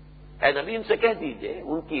 اے نبی ان سے کہہ دیجئے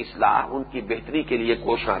ان کی اصلاح، ان کی بہتری کے لیے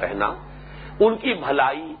کوشاں رہنا، ان کی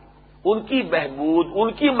بھلائی، ان کی بہبود،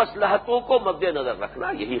 ان کی مصلحتوں کو مد نظر رکھنا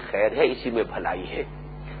یہی خیر ہے، اسی میں بھلائی ہے۔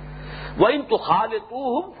 وَإِن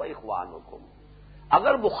تُخَالِطُوهُمْ فَإِخْوَانُكُمْ،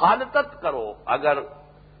 اگر مخالطت کرو، اگر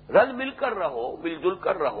رل مل کر رہو، مل جل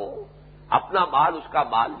کر رہو، اپنا مال اس کا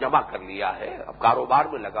مال جمع کر لیا ہے، اب کاروبار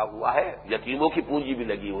میں لگا ہوا ہے، یتیموں کی پونجی بھی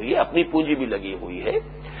لگی ہوئی ہے، اپنی پونجی بھی لگی ہوئی ہے،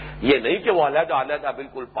 یہ نہیں کہ وہ علیحدہ علیحدہ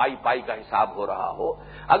بالکل پائی پائی کا حساب ہو رہا ہو،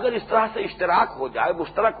 اگر اس طرح سے اشتراک ہو جائے،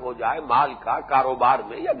 مشترک ہو جائے مال کا کاروبار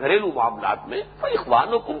میں یا گھریلو معاملات میں،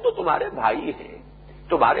 فَإِخْوَانُكُمْ تو تمہارے بھائی ہیں،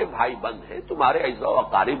 تمہارے بھائی بند ہیں، تمہارے اعزاء و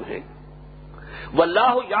اقارب ہیں۔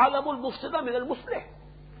 واللہ یعلم المفسد من المصلح،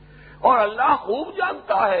 اور اللہ خوب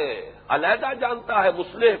جانتا ہے، علیحدہ جانتا ہے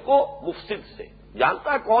مصلح کو مفسد سے،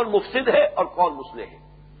 جانتا ہے کون مفسد ہے اور کون مصلح ہے۔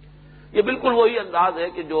 یہ بالکل وہی انداز ہے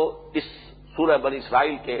کہ جو اس سورہ بنی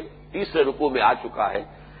اسرائیل کے 3 رکوع میں آ چکا ہے،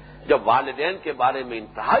 جب والدین کے بارے میں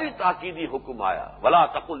انتہائی تاکیدی حکم آیا، ولا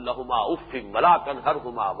تقل لهما اف ولا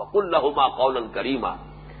تنهرهما وقل لهما قولا کریما،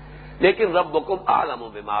 لیکن ربکم اعلم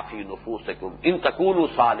بما فی نفوسکم ان تکونوا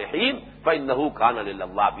صالحین فانه کان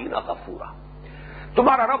للاوابین غفورا،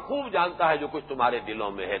 تمہارا رب خوب جانتا ہے جو کچھ تمہارے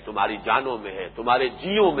دلوں میں ہے، تمہاری جانوں میں ہے، تمہارے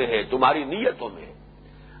جیوں میں ہے، تمہاری نیتوں میں ہے۔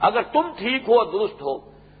 اگر تم ٹھیک ہو، درست ہو،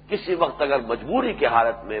 کسی وقت اگر مجبوری کی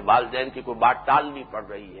حالت میں والدین کی کوئی بات ٹالنی پڑ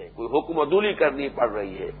رہی ہے، کوئی حکم عدولی کرنی پڑ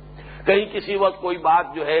رہی ہے، کہیں کسی وقت کوئی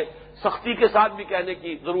بات جو ہے سختی کے ساتھ بھی کہنے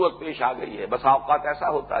کی ضرورت پیش آ گئی ہے، بسا اوقات ایسا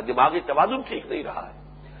ہوتا ہے دماغی توازن ٹھیک نہیں رہا ہے،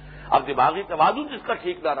 اب دماغی توازن جس کا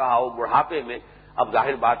ٹھیک نہ رہا ہو بڑھاپے میں، اب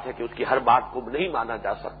ظاہر بات ہے کہ اس کی ہر بات کو نہیں مانا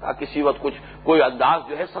جا سکتا، کسی وقت کوئی انداز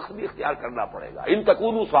جو ہے سخت بھی اختیار کرنا پڑے گا۔ ان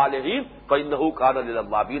تکونوا صالحین فانہ کان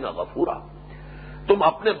للاوابین غفورا، تم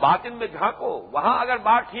اپنے باطن میں جھانکو، وہاں اگر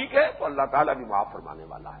بات ٹھیک ہے تو اللہ تعالیٰ بھی معاف فرمانے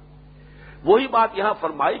والا ہے۔ وہی بات یہاں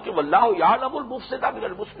فرمائی کہ واللہ یعلم المفسد من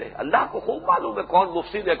المصلح، اللہ کو خوب معلوم ہے کون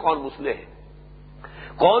مفسد ہے کون مصلح ہے،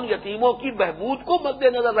 کون یتیموں کی بہبود کو مد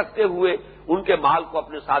نظر رکھتے ہوئے ان کے مال کو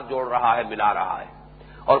اپنے ساتھ جوڑ رہا ہے، ملا رہا ہے،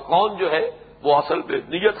 اور کون جو ہے وہ اصل میں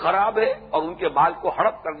نیت خراب ہے اور ان کے مال کو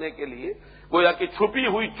ہڑپ کرنے کے لیے گویا کہ چھپی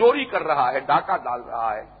ہوئی چوری کر رہا ہے، ڈاکہ ڈال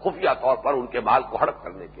رہا ہے خفیہ طور پر ان کے مال کو ہڑپ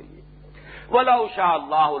کرنے کے لیے۔ وَلَوْ شَاءَ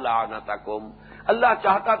اللَّهُ لَعَنَتَكُمْ، اللہ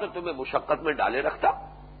چاہتا تو تمہیں مشقت میں ڈالے رکھتا۔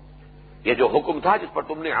 یہ جو حکم تھا جس پر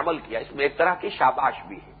تم نے عمل کیا، اس میں ایک طرح کی شاباش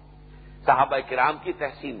بھی ہے، صحابہ کرام کی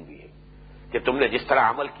تحسین بھی ہے کہ تم نے جس طرح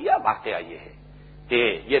عمل کیا واقعہ یہ ہے کہ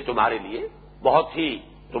یہ تمہارے لیے بہت ہی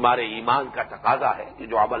تمہارے ایمان کا تقاضا ہے کہ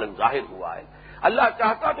جو عمل ظاہر ہوا ہے۔ اللہ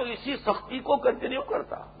چاہتا تو اسی سختی کو کنٹینیو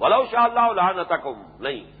کرتا، وَلَوْ شَاءَ اللَّهُ لَعَنَتَكُمْ،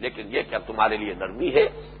 نہیں، لیکن یہ کہ اب تمہارے لیے نرمی ہے۔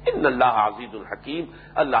 ان اللہ عزیز الحکیم،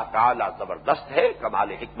 اللہ تعالی زبردست ہے،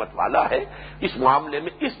 کمال حکمت والا ہے، اس معاملے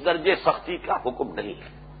میں اس درجے سختی کا حکم نہیں ہے۔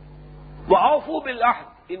 وَأَوْفُوا بِالْعَهْدِ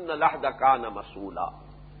إِنَّ الْعَهْدَ كَانَ مَسْئُولًا،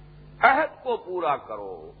 عہد کو پورا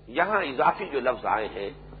کرو۔ یہاں اضافی جو لفظ آئے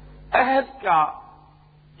ہیں، عہد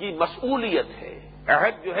کی مسئولیت ہے،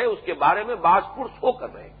 عہد جو ہے اس کے بارے میں باز پرس ہو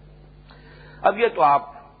کر رہے۔ اب یہ تو آپ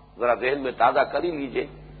ذرا ذہن میں تازہ کر ہی لیجئے،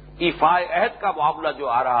 ایفاء عہد کا معاملہ جو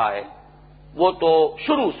آ رہا ہے وہ تو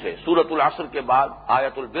شروع سے سورۃ العصر کے بعد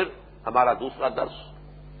آیت البر ہمارا دوسرا درس،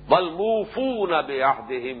 وَالْمُوفُونَ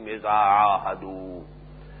بِعَهْدِهِمْ إِذَا عَاهَدُوا،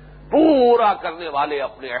 پورا کرنے والے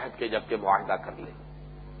اپنے عہد کے جب کہ معاہدہ کر لیں۔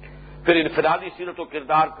 پھر انفرادی سیرت و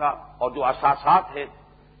کردار کا اور جو اساسات ہیں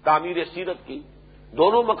تعمیر سیرت کی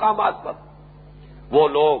دونوں مقامات پر وہ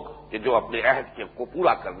لوگ کہ جو اپنے عہد کو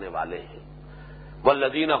پورا کرنے والے ہیں،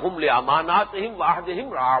 والذین هم لأماناتهم وعہدهم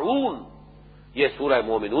راعون، یہ سورہ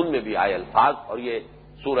مومنون میں بھی آئے الفاظ اور یہ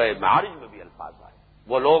سورہ معارج میں بھی الفاظ آئے،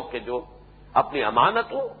 وہ لوگ کہ جو اپنی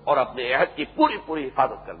امانتوں اور اپنے عہد کی پوری پوری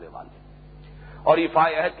حفاظت کرنے والے ہیں۔ اور ایفاء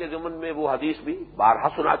عہد کے ضمن میں وہ حدیث بھی بارہا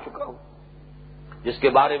سنا چکا ہوں جس کے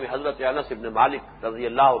بارے میں حضرت انس بن مالک رضی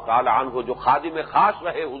اللہ تعالی عنہ جو خادم خاص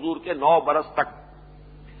رہے حضور کے 9 برس تک،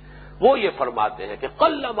 وہ یہ فرماتے ہیں کہ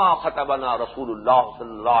قلما خطبنا رسول اللہ صلی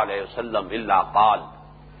اللہ علیہ وسلم الا قال،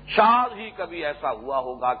 شاید ہی کبھی ایسا ہوا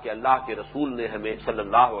ہوگا کہ اللہ کے رسول نے ہمیں صلی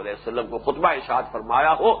اللہ علیہ وسلم کو خطبہ ارشاد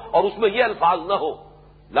فرمایا ہو اور اس میں یہ الفاظ نہ ہو،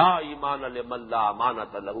 لا ایمان لمن لا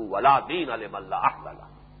امانۃ له ولا دین لمن لا عہد له،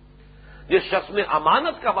 جس شخص میں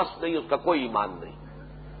امانت کا وصف نہیں اس کا کوئی ایمان نہیں،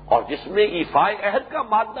 اور جس میں ایفاء عہد کا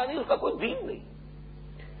مادہ نہیں اس کا کوئی دین نہیں۔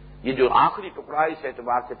 یہ جو آخری ٹکڑا ہے اس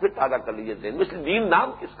اعتبار سے پھر تازہ کر لیجیے ذہن میں، اس لیے دین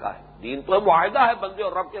نام کس کا ہے؟ دین تو معاہدہ ہے بندے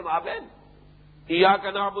اور رب کے مابین، ایاک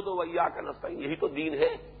نعبد و ایاک نستعین، یہی تو دین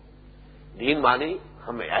ہے۔ دین مانی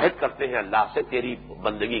ہم عہد کرتے ہیں اللہ سے، تیری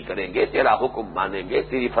بندگی کریں گے، تیرا حکم مانیں گے،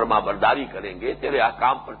 تیری فرما برداری کریں گے، تیرے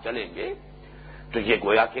احکام پر چلیں گے، تو یہ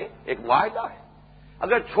گویا کہ ایک معاہدہ ہے۔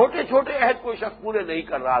 اگر چھوٹے چھوٹے عہد کوئی شخص پورے نہیں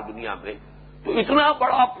کر رہا دنیا میں تو اتنا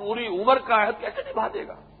بڑا پوری عمر کا عہد کیسے نبھا دے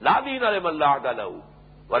گا؟ لا دین لمن لا عہد له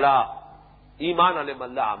ولا ایمان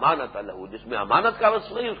لمن لا امانۃ له، جس میں امانت کا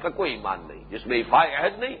وصف نہیں اس کا کوئی ایمان نہیں، جس میں ایفاء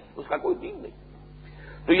عہد نہیں اس کا کوئی دین نہیں۔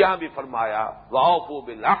 تو یہاں بھی فرمایا وَأَوْفُوا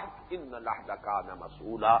بِالْعَهْدِ إِنَّ الْعَهْدَ كَانَ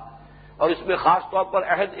مَسْئُولًا، اور اس میں خاص طور پر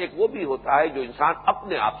عہد ایک وہ بھی ہوتا ہے جو انسان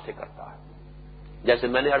اپنے آپ سے کرتا ہے۔ جیسے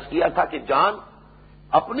میں نے عرض کیا تھا کہ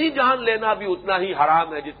اپنی جان لینا بھی اتنا ہی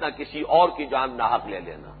حرام ہے جتنا کسی اور کی جان ناحق لے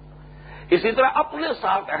لینا۔ اسی طرح اپنے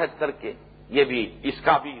ساتھ عہد کر کے یہ بھی اس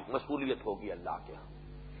کا بھی مسئولیت ہوگی اللہ کے ہاں۔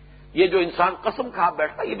 یہ جو انسان قسم کھا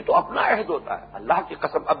بیٹھتا ہے یہ بھی تو اپنا عہد ہوتا ہے، اللہ کی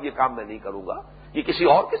قسم اب یہ کام میں نہیں کروں گا، یہ کسی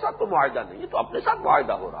اور کے ساتھ تو معاہدہ نہیں ہے، تو اپنے ساتھ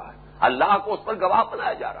معاہدہ ہو رہا ہے، اللہ کو اس پر گواہ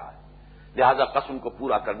بنایا جا رہا ہے، لہذا قسم کو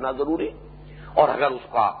پورا کرنا ضروری، اور اگر اس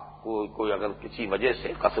کا کوئی اگر کسی وجہ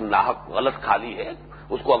سے قسم ناحق غلط کھالی ہے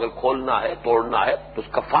اس کو اگر کھولنا ہے توڑنا ہے تو اس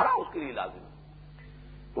کفارہ اس کے لیے لازم ہے۔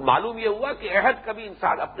 تو معلوم یہ ہوا کہ عہد کبھی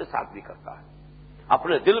انسان اپنے ساتھ بھی کرتا ہے،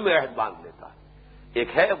 اپنے دل میں عہد باندھ لیتا ہے۔ ایک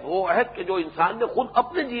ہے وہ عہد کہ جو انسان نے خود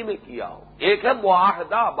اپنے جی میں کیا ہو، ایک ہے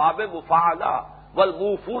معاہدہ باب مفاعلہ،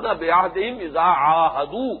 والموفون بعہدہم اذا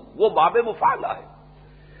عاہدوا، وہ باب مفاعلہ ہے،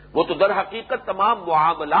 وہ تو در حقیقت تمام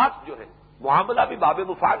معاملات جو ہے، معاملہ بھی باب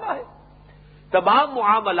مفاعلہ ہے، تمام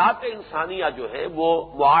معاملات انسانیہ جو ہے وہ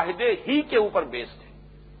معاہدے ہی کے اوپر بیسڈ ہے۔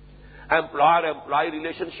 امپلائر امپلائی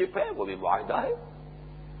ریلیشن شپ ہے وہ بھی معاہدہ ہے،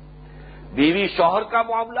 بیوی شوہر کا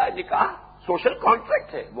معاملہ ہے، نکاح سوشل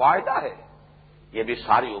کانٹریکٹ ہے، معاہدہ ہے، یہ بھی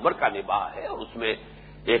ساری عمر کا نباہ ہے، اور اس میں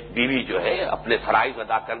ایک بیوی جو ہے اپنے فرائض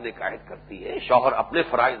ادا کرنے کا عہد کرتی ہے، شوہر اپنے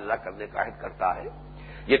فرائض ادا کرنے کا عہد کرتا ہے،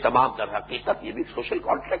 یہ تمام در حقیقت یہ بھی سوشل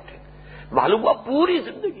کانٹریکٹ ہے۔ معلوم ہوا پوری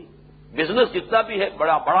زندگی بزنس جتنا بھی ہے،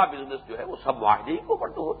 بڑا بزنس جو ہے وہ سب معاہدے ہی کے اوپر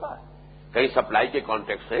تو ہوتا ہے، کہیں سپلائی کے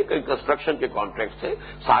کانٹریکٹ ہے، کہیں کنسٹرکشن کے کانٹریکٹ ہے،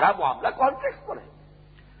 سارا معاملہ کانٹریکٹ پر ہے۔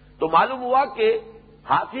 تو معلوم ہوا کہ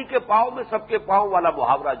ہاتھی کے پاؤں میں سب کے پاؤں والا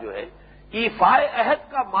محاورہ جو ہے، ایفاء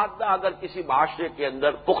عہد کا مادہ اگر کسی معاشرے کے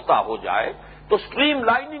اندر پختہ ہو جائے تو سٹریم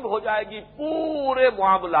لائننگ ہو جائے گی پورے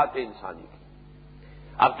معاملات انسانی کی۔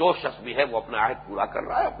 اب جو شخص بھی ہے وہ اپنا عہد پورا کر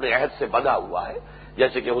رہا ہے، اپنے عہد سے بندھا ہوا ہے،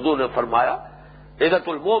 جیسے کہ حضور نے فرمایا عزت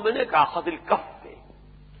المومن کا اخذ الکف ہے،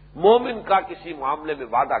 مومن کا کسی معاملے میں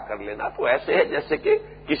وعدہ کر لینا تو ایسے ہے جیسے کہ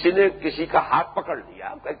کسی نے کسی کا ہاتھ پکڑ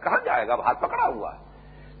لیا، کہاں جائے گا، ہاتھ پکڑا ہوا ہے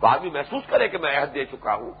تو آدمی محسوس کرے کہ میں عہد دے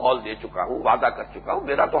چکا ہوں، قول دے چکا ہوں، وعدہ کر چکا ہوں،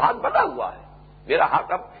 میرا تو ہاتھ بنا ہوا ہے، میرا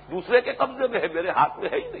ہاتھ اب دوسرے کے قبضے میں ہے، میرے ہاتھ میں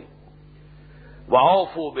ہے ہی نہیں۔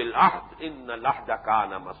 وَأَوْفُوا بِالْعَهْدِ إِنَّ الْعَهْدَ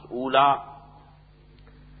كَانَ مَسْئُولًا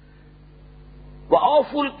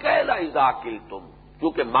وَأَوْفُوا الْكَيْلَ إِذَا كِلْتُمْ،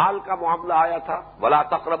 کیونکہ مال کا معاملہ آیا تھا، وَلَا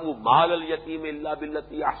تَقْرَبُوا مَالَ الْيَتِيمِ إِلَّا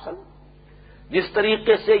بِالَّتِي أَحْسَنُ، جس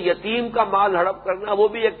طریقے سے یتیم کا مال ہڑپ کرنا وہ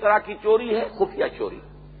بھی ایک طرح کی چوری ہے، خفیہ چوری۔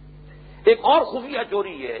 ایک اور خفیہ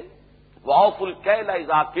چوری یہ ہے وَأَوْفُوا الْكَيْلَ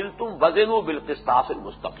إِذَا كِلْتُمْ وَزِنُوا بِالْقِسْطَاسِ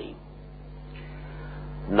الْمُسْتَقِيمِ،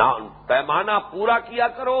 پیمانہ پورا کیا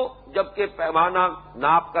کرو جبکہ پیمانہ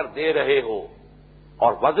ناپ کر دے رہے ہو،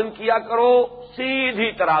 اور وزن کیا کرو سیدھی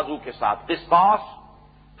ترازو کے ساتھ۔ قسطاس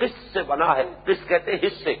قسط سے بنا ہے، قسط کہتے ہیں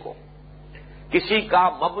حصے کو، کسی کا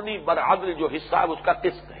مبنی بر عدل جو حصہ ہے اس کا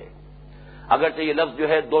قسط ہے، اگرچہ یہ لفظ جو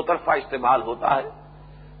ہے دو طرفہ استعمال ہوتا ہے۔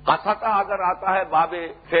 قسطہ اگر آتا ہے باب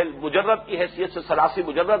فعل مجرد کی حیثیت سے ثلاثی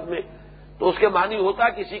مجرد میں تو اس کے معنی ہوتا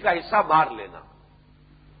ہے کسی کا حصہ مار لینا،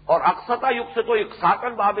 اور اقسطہ یق سے تو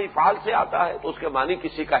اقساطن باب افعال سے آتا ہے تو اس کے معنی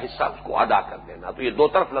کسی کا حصہ اس کو ادا کر دینا، تو یہ دو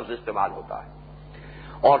طرف لفظ استعمال ہوتا ہے۔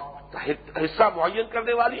 اور حصہ معین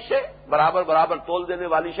کرنے والی شے، برابر برابر تول دینے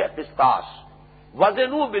والی شے قسطاس،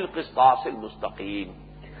 وزنوا بالقسطاس المستقیم،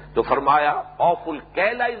 تو فرمایا اوفوا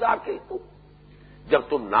الکیل اذا کلتم، جب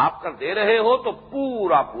تم ناپ کر دے رہے ہو تو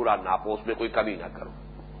پورا پورا ناپو، اس میں کوئی کمی نہ کرو،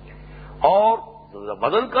 اور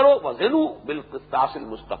وزن کرو وزنوا بالقسطاس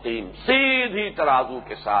المستقیم، سیدھی ترازو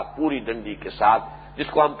کے ساتھ، پوری ڈنڈی کے ساتھ، جس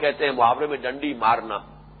کو ہم کہتے ہیں محاورے میں ڈنڈی مارنا،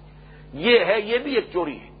 یہ ہے، یہ بھی ایک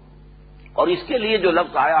چوری ہے۔ اور اس کے لیے جو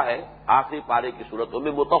لفظ آیا ہے آخری پارے کی صورتوں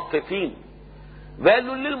میں مطففین، ویل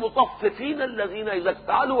للمطففین الذین اذا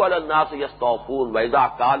اکتالوا علی الناس یستوفون واذا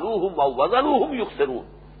کالوہم او وزنوہم یخسرون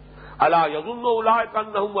الا یظن اولئک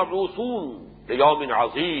انہم مبعوثون لیوم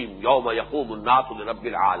عظیم یوم یقوم الناس لرب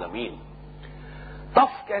العالمین۔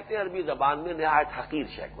 تف کہتے ہیں عربی زبان میں نہایت حقیر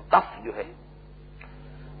شے کو، تف جو ہے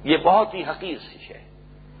یہ بہت ہی حقیر سی شے،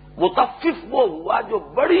 مطفف وہ ہوا جو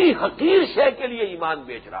بڑی حقیر شے کے لیے ایمان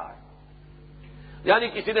بیچ رہا ہے۔ یعنی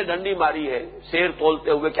کسی نے ڈنڈی ماری ہے، سیر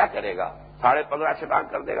تولتے ہوئے کیا کرے گا، 15.5 چٹان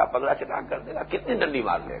کر دے گا، 15 چٹان کر دے گا، کتنی ڈنڈی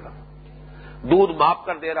مار لے گا۔ دودھ ماپ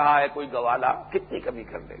کر دے رہا ہے کوئی گوالا، کتنی کمی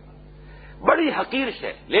کر دے گا، بڑی حقیر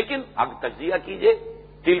شے۔ لیکن اب تجزیہ کیجئے،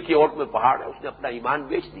 تل کی اوٹ میں پہاڑ ہے، اس نے اپنا ایمان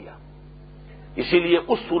بیچ دیا۔ اسی لیے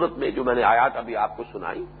اس صورت میں جو میں نے آیات ابھی آپ کو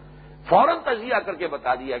سنائی، فوراً تجزیہ کر کے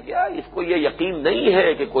بتا دیا گیا اس کو یہ یقین نہیں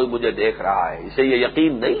ہے کہ کوئی مجھے دیکھ رہا ہے، اسے یہ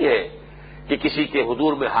یقین نہیں ہے کہ کسی کے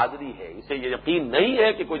حضور میں حاضری ہے، اسے یہ یقین نہیں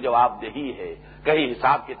ہے کہ کوئی جواب دہی ہے، کہیں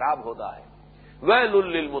حساب کتاب ہوتا ہے۔ ویل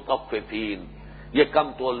للمطففین، یہ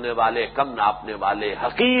کم تولنے والے، کم ناپنے والے،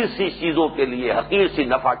 حقیر سی چیزوں کے لیے، حقیر سی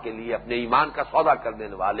نفع کے لیے اپنے ایمان کا سودا کر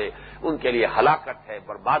دینے والے، ان کے لیے ہلاکت ہے،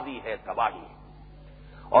 بربادی ہے، تباہی ہے۔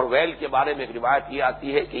 اور ویل کے بارے میں ایک روایت یہ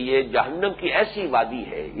آتی ہے کہ یہ جہنم کی ایسی وادی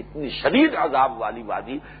ہے، اتنی شدید عذاب والی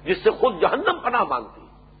وادی جس سے خود جہنم پناہ مانگتی۔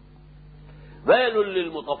 ویل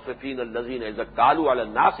للمطففین الذین اذا اکتالوا علی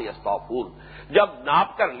الناس یستوفون، جب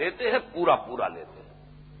ناپ کر لیتے ہیں پورا پورا لیتے ہیں،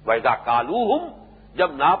 واذا کالوہم،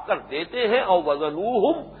 جب ناپ کر دیتے ہیں، اور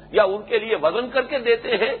وزنوہم، یا ان کے لیے وزن کر کے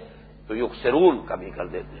دیتے ہیں تو یخسرون، کمی کر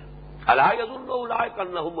دیتے ہیں۔ الا یظن اولئک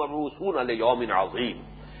انہم مبعوثون لیوم عظیم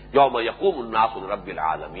یوم یقوم الناس لرب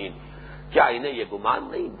العالمین، کیا انہیں یہ گمان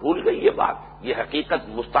نہیں، بھول گئی یہ بات، یہ حقیقت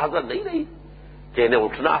مستحضر نہیں رہی کہ انہیں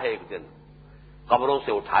اٹھنا ہے ایک دن، قبروں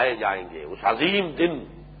سے اٹھائے جائیں گے اس عظیم دن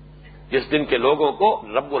جس دن کے لوگوں کو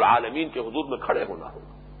رب العالمین کے حضور میں کھڑے ہونا ہوگا۔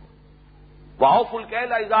 وَأَوْفُوا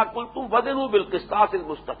الْكَيْلَ إِذَا قُلْتُمْ وَزِنُوا بِالْقِسْطَاسِ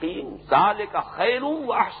الْمُسْتَقِيمِ ذَلِكَ خَيْرٌ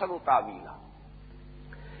وَأَحْسَنُ تَأْوِيلًا،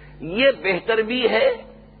 یہ بہتر بھی ہے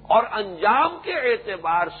اور انجام کے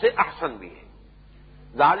اعتبار سے احسن بھی ہے۔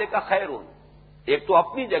 ذَلِكَ خَيْرٌ، ایک تو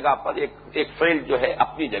اپنی جگہ پر ایک فعل جو ہے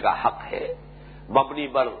اپنی جگہ حق ہے، مبنی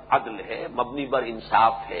بر عدل ہے، مبنی بر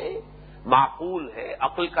انصاف ہے، معقول ہے،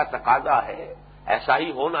 عقل کا تقاضا ہے، ایسا ہی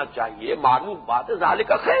ہونا چاہیے، معروف بات ہے۔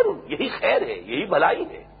 ذالک خیر، یہی خیر ہے، یہی بھلائی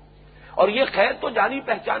ہے، اور یہ خیر تو جانی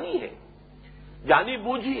پہچانی ہے، جانی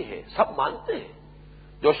بوجھی ہے، سب مانتے ہیں۔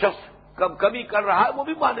 جو شخص کبھی کر رہا ہے وہ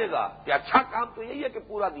بھی مانے گا کہ اچھا کام تو یہی ہے کہ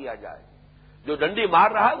پورا دیا جائے، جو ڈنڈی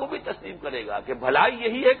مار رہا ہے وہ بھی تسلیم کرے گا کہ بھلائی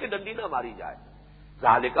یہی ہے کہ ڈنڈی نہ ماری جائے۔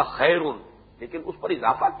 ذالک خیر، لیکن اس پر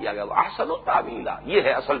اضافہ کیا گیا وہ احسن تاویلا، یہ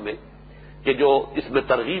ہے اصل میں کہ جو اس میں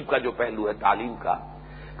ترغیب کا جو پہلو ہے تعلیم کا،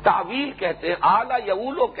 تعویل کہتے ہیں، اعلی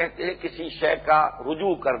یولو کہتے ہیں کسی شے کا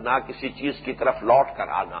رجوع کرنا، کسی چیز کی طرف لوٹ کر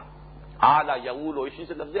آنا، اعلی یولو، اسی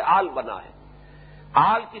سے لفظ آل بنا ہے۔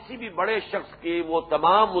 آل کسی بھی بڑے شخص کے وہ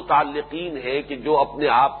تمام متعلقین ہیں کہ جو اپنے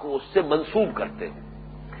آپ کو اس سے منسوب کرتے ہیں۔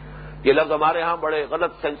 یہ لفظ ہمارے ہاں بڑے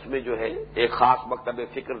غلط سینس میں جو ہے ایک خاص مکتب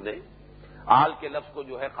فکر نے آل کے لفظ کو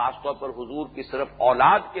جو ہے خاص طور پر حضور کی صرف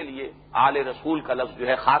اولاد کے لیے آل رسول کا لفظ جو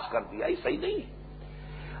ہے خاص کر دیا، یہ صحیح نہیں ہے۔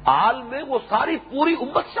 آل میں وہ ساری پوری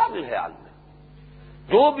امت شامل ہے۔ آل میں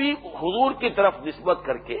جو بھی حضور کی طرف نسبت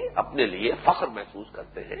کر کے اپنے لیے فخر محسوس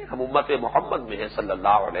کرتے ہیں، ہم امت محمد میں ہیں صلی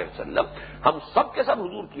اللہ علیہ وسلم، ہم سب کے سب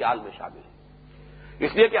حضور کی آل میں شامل ہیں۔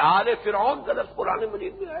 اس لیے کہ آل فرعون کا لفظ قرآن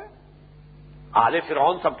مجید میں آیا۔ آل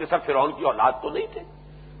فرعون سب کے سب فرعون کی اولاد تو نہیں تھے،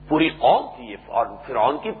 پوری قوم تھی یہ، اور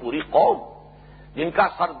فرعون کی پوری قوم جن کا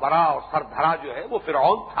سربراہ اور سردھرا جو ہے وہ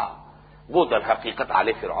فرعون تھا، وہ در حقیقت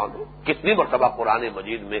آل فرعون ہے۔ کتنی مرتبہ قرآن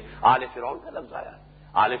مجید میں آل فرعون کا لفظ آیا؟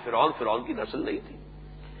 آل فرعون فرعون کی نسل نہیں تھی۔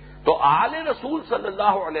 تو آل رسول صلی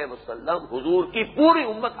اللہ علیہ وسلم حضور کی پوری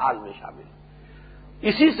امت آل میں شامل ہے۔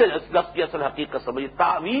 اسی سے لفظ کی اصل حقیقت سمجھے۔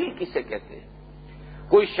 تعویل کسے کہتے ہیں؟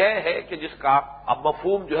 کوئی شے ہے کہ جس کا اب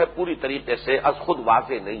مفہوم جو ہے پوری طریقے سے از خود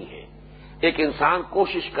واضح نہیں ہے، ایک انسان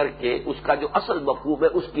کوشش کر کے اس کا جو اصل مفہوم ہے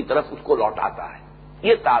اس کی طرف اس کو لوٹاتا ہے،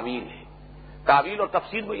 یہ تعویل ہے۔ تعویل اور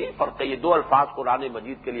تفسیر میں یہ فرق ہے، یہ دو الفاظ قرآن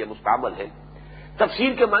مجید کے لیے مستعمل ہے۔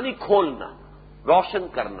 تفسیر کے معنی کھولنا، روشن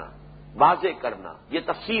کرنا، واضح کرنا، یہ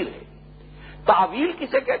تفسیر ہے۔ تعویل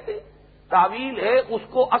کسے کہتے ہیں؟ تعویل ہے اس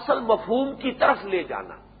کو اصل مفہوم کی طرف لے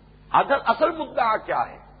جانا۔ اصل مدعا کیا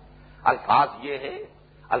ہے؟ الفاظ یہ ہے،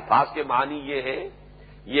 الفاظ کے معنی یہ ہے،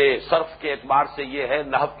 یہ صرف کے اعتبار سے یہ ہے،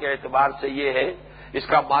 نحو کے اعتبار سے یہ ہے، اس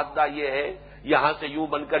کا مادہ یہ ہے، یہاں سے یوں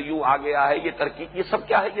بن کر یوں آ گیا ہے، یہ ترکیب، یہ سب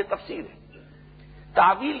کیا ہے؟ یہ تفسیر ہے۔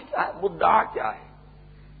 تعویل کیا ہے؟ مدعا کیا ہے؟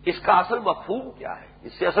 اس کا اصل مفہوم کیا ہے؟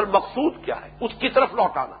 اس سے اصل مقصود کیا ہے؟ اس کی طرف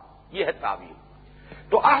لوٹانا، یہ ہے تعویل۔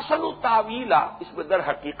 تو احسن التعویل اس میں در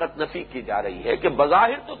حقیقت نفی کی جا رہی ہے کہ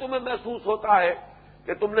بظاہر تو تمہیں محسوس ہوتا ہے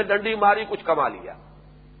کہ تم نے ڈنڈی ماری، کچھ کما لیا،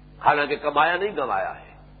 حالانکہ کمایا نہیں، گنوایا ہے۔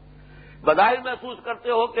 بظاہر محسوس کرتے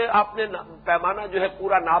ہو کہ آپ نے پیمانہ جو ہے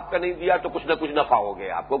پورا ناپ کا نہیں دیا تو کچھ نہ کچھ نفع ہو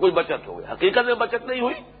گیا، آپ کو کوئی بچت ہو گئی، حقیقت میں بچت نہیں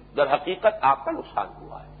ہوئی، در حقیقت آپ کا نقصان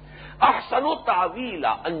ہوا ہے۔ احسن التعویل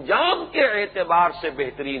انجام کے اعتبار سے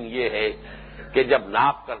بہترین یہ ہے کہ جب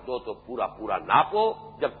ناپ کر دو تو پورا پورا ناپو،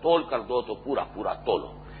 جب تول کر دو تو پورا پورا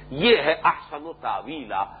تولو، یہ ہے احسن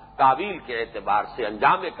التعویل۔ تعویل کے اعتبار سے،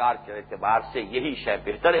 انجام کار کے اعتبار سے یہی شے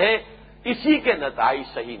بہتر ہے، اسی کے نتائج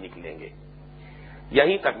صحیح نکلیں گے۔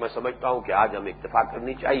 یہیں تک میں سمجھتا ہوں کہ آج ہمیں اکتفا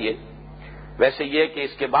کرنی چاہیے۔ ویسے یہ کہ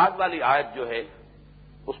اس کے بعد والی آیت جو ہے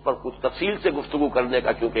اس پر کچھ تفصیل سے گفتگو کرنے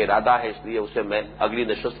کا چونکہ ارادہ ہے، اس لیے اسے میں اگلی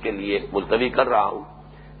نشست کے لیے ملتوی کر رہا ہوں۔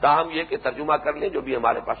 تاہم یہ کہ ترجمہ کر لیں جو بھی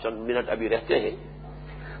ہمارے پاس چند منٹ ابھی رہتے ہیں۔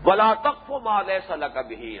 وَلَا تَقْفُ مَا لَيْسَ لَكَ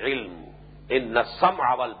بِهِ عِلْمٌ إِنَّ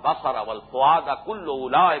السَّمْعَ وَالْبَصَرَ وَالْفُؤَادَ كُلُّ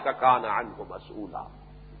أُولَٰئِكَ كَانَ عَنْهُ مسؤولا۔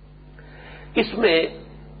 اس میں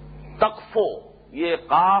تقفو، یہ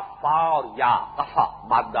قاف، فا اور یا، قفا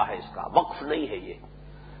مادہ ہے، اس کا وقف نہیں ہے یہ،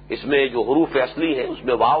 اس میں جو حروف اصلی ہیں اس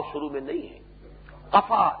میں واو شروع میں نہیں ہے۔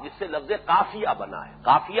 قفا جس سے لفظ قافیہ بنا ہے،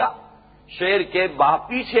 قافیہ شعر کے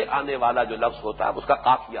پیچھے آنے والا جو لفظ ہوتا ہے اس کا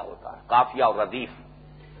قافیہ ہوتا ہے، قافیہ اور ردیف۔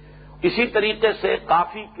 اسی طریقے سے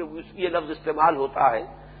قافی کے یہ لفظ استعمال ہوتا ہے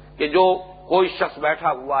کہ جو کوئی شخص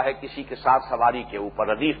بیٹھا ہوا ہے کسی کے ساتھ سواری کے اوپر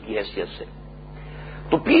ردیف کی حیثیت سے،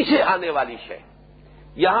 تو پیچھے آنے والی شے۔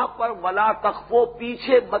 یہاں پر ولا تخفو،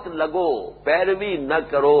 پیچھے مت لگو، پیروی نہ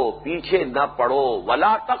کرو، پیچھے نہ پڑو،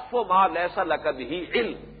 ولا تخفو ما لیس لک بہ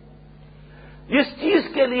علم، جس چیز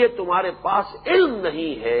کے لیے تمہارے پاس علم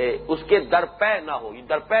نہیں ہے اس کے درپے نہ ہو۔ یہ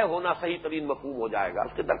درپے ہونا صحیح ترین مفہوم ہو جائے گا،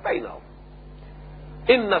 اس کے درپے ہی نہ ہو۔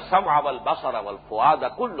 ان السمع والبصر والفؤاد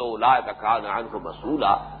كل اولئک کان عنہ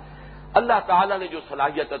مسؤولا۔ اللہ تعالیٰ نے جو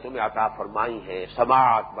صلاحیتیں تمہیں عطا فرمائی ہیں،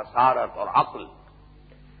 سماعت، بصارت اور عقل،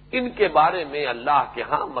 ان کے بارے میں اللہ کے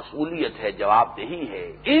ہاں مسئولیت ہے، جواب دہی ہے۔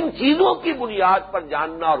 ان چیزوں کی بنیاد پر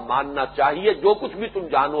جاننا اور ماننا چاہیے جو کچھ بھی تم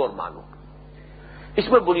جانو اور مانو۔ اس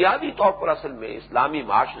میں بنیادی طور پر اصل میں اسلامی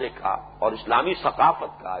معاشرے کا اور اسلامی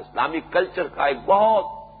ثقافت کا، اسلامی کلچر کا ایک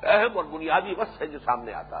بہت اہم اور بنیادی وصف ہے جو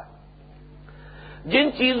سامنے آتا ہے۔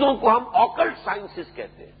 جن چیزوں کو ہم آکلٹ سائنسز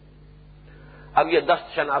کہتے ہیں، اب یہ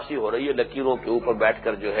دست شناسی ہو رہی ہے، لکیروں کے اوپر بیٹھ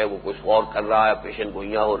کر جو ہے وہ کچھ غور کر رہا ہے، پیشن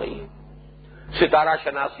گوئیاں ہو رہی ہیں، ستارہ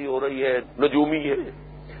شناسی ہو رہی ہے، نجومی ہے،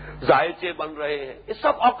 ذائچے بن رہے ہیں، یہ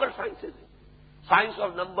سب آکلٹ سائنسز ہیں۔ سائنس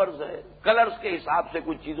آف نمبرز ہے، کلرز کے حساب سے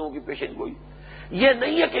کچھ چیزوں کی پیشن گوئی۔ یہ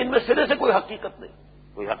نہیں ہے کہ ان میں سرے سے کوئی حقیقت نہیں،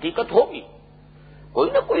 کوئی حقیقت ہوگی، کوئی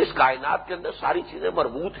نہ کوئی اس کائنات کے اندر ساری چیزیں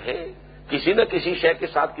مربوط ہیں، کسی نہ کسی شے کے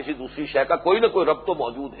ساتھ کسی دوسری شے کا کوئی نہ کوئی ربط تو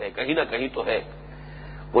موجود ہے، کہیں نہ کہیں تو ہے۔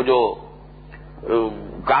 وہ جو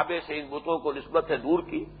کعبے سے ان بتوں کو نسبت ہے دور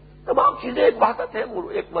کی، تمام چیزیں ایک وحدت ہے،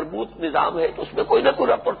 ایک مربوط نظام ہے، تو اس میں کوئی نہ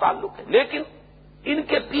کوئی ربط اور تعلق ہے۔ لیکن ان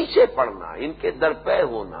کے پیچھے پڑنا، ان کے درپے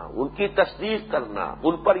ہونا، ان کی تصدیق کرنا،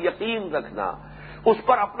 ان پر یقین رکھنا، اس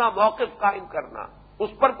پر اپنا موقف قائم کرنا، اس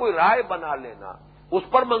پر کوئی رائے بنا لینا، اس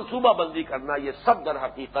پر منصوبہ بندی کرنا، یہ سب در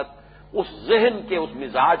حقیقت اس ذہن کے، اس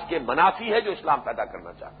مزاج کے منافی ہے جو اسلام پیدا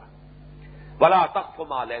کرنا چاہتا ہے۔ وَلَا تَقْفُ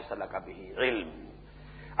مَا لَيْسَ لَكَ بِهِ عِلْمٌ۔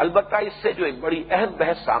 البتہ اس سے جو ایک بڑی اہم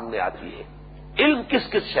بحث سامنے آتی ہے، علم کس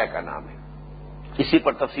کس شے کا نام ہے، اسی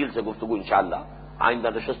پر تفصیل سے گفتگو انشاءاللہ آئندہ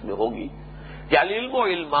نشست میں ہوگی کہ العلم و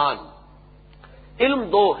علمان، علم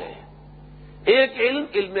دو ہے، ایک علم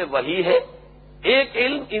علم وحی ہے، ایک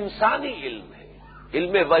علم انسانی علم ہے۔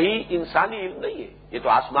 علم وحی انسانی علم نہیں ہے، یہ تو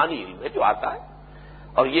آسمانی علم ہے جو آتا ہے،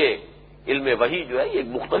 اور یہ علم وحی جو ہے یہ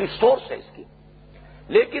مختلف سورس ہے اس کی،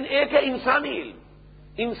 لیکن ایک ہے انسانی علم۔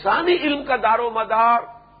 انسانی علم کا دار و مدار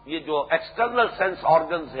یہ جو ایکسٹرنل سینس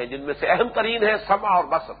آرگنز ہیں، جن میں سے اہم ترین ہے سمع اور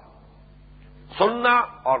بصر، سننا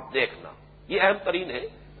اور دیکھنا، یہ اہم ترین ہے،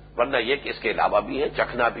 ورنہ یہ کہ اس کے علاوہ بھی ہے،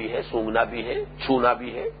 چکھنا بھی ہے، سونگھنا بھی ہے، چھونا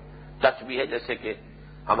بھی ہے، ٹچ بھی ہے، جیسے کہ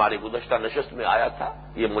ہماری گزشتہ نشست میں آیا تھا،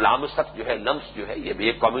 یہ ملامست جو ہے، لمس جو ہے، یہ بھی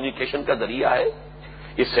ایک کمیونیکیشن کا ذریعہ ہے،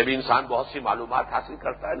 اس سے بھی انسان بہت سی معلومات حاصل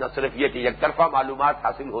کرتا ہے، نہ صرف یہ کہ یک طرفہ معلومات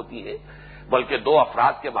حاصل ہوتی ہے بلکہ دو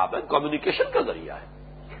افراد کے مابین کمیونیکیشن کا ذریعہ ہے۔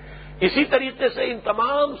 اسی طریقے سے ان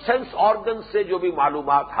تمام سینس آرگن سے جو بھی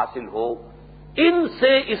معلومات حاصل ہو، ان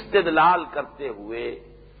سے استدلال کرتے ہوئے،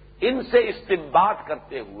 ان سے استنباط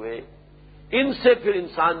کرتے ہوئے، ان سے پھر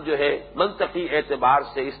انسان جو ہے منطقی اعتبار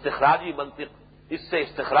سے استخراجی منطق، اس سے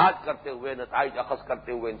استخراج کرتے ہوئے نتائج اخذ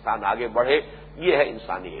کرتے ہوئے انسان آگے بڑھے، یہ ہے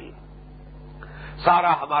انسانی علم۔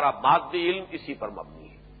 سارا ہمارا مادی علم اسی پر مبنی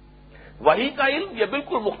ہے۔ وحی کا علم یہ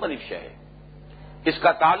بالکل مختلف شے ہے، اس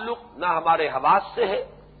کا تعلق نہ ہمارے حواس سے ہے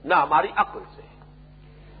نہ ہماری عقل سے ہے،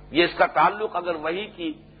 یہ اس کا تعلق اگر وحی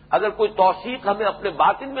کی اگر کوئی توثیق ہمیں اپنے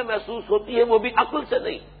باطن میں محسوس ہوتی ہے وہ بھی عقل سے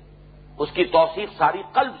نہیں، اس کی توثیق ساری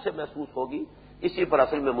قلب سے محسوس ہوگی۔ اسی پر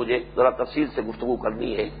اصل میں مجھے ذرا تفصیل سے گفتگو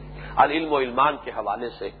کرنی ہے العلم و علمان کے حوالے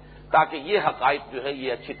سے، تاکہ یہ حقائق جو ہے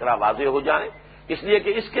یہ اچھی طرح واضح ہو جائیں، اس لیے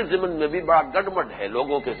کہ اس کے ضمن میں بھی بڑا گڑبڑ ہے،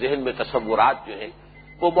 لوگوں کے ذہن میں تصورات جو ہیں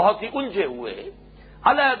وہ بہت ہی الجھے ہوئے ہیں۔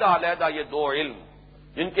 علیحدہ علیحدہ یہ دو علم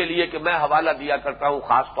جن کے لیے کہ میں حوالہ دیا کرتا ہوں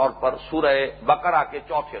خاص طور پر سورہ بقرہ کے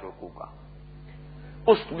 4 رکوع کا،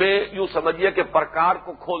 اس میں یوں سمجھیے کہ پرکار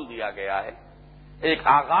کو کھول دیا گیا ہے۔ ایک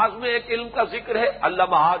آغاز میں ایک علم کا ذکر ہے،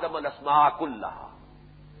 علم آدم الاسماء کلھا،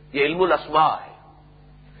 یہ علم الاسماء ہے،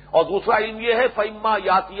 اور دوسرا علم یہ ہے فَإِمَّا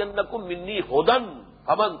يَأْتِيَنَّكُم مِّنِّي هُدًى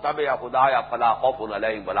فَمَن تَبِعَ هُدَايَ فَلَا خَوْفٌ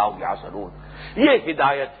عَلَيْهِمْ وَلَا هُمْ يَحْزَنُونَ۔ یہ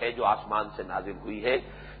ہدایت ہے جو آسمان سے نازل ہوئی ہے،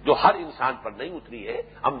 جو ہر انسان پر نہیں اتری ہے،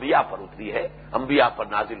 انبیاء پر اتری ہے، انبیاء پر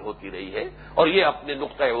نازل ہوتی رہی ہے، اور یہ اپنے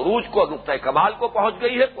نقطۂ عروج کو، نقطۂ کمال کو پہنچ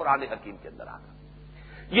گئی ہے قرآن حکیم کے اندر آنا۔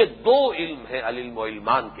 یہ دو علم ہے العلم و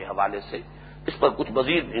علمان کے حوالے سے، اس پر کچھ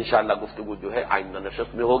مزید انشاءاللہ گفتگو جو ہے آئندہ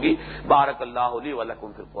نشست میں ہوگی۔ بارک اللہ لی و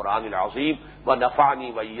لکم فی القرآن العظیم و نفعنی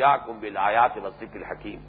و ایاکم بالآیات والذکر الحکیم۔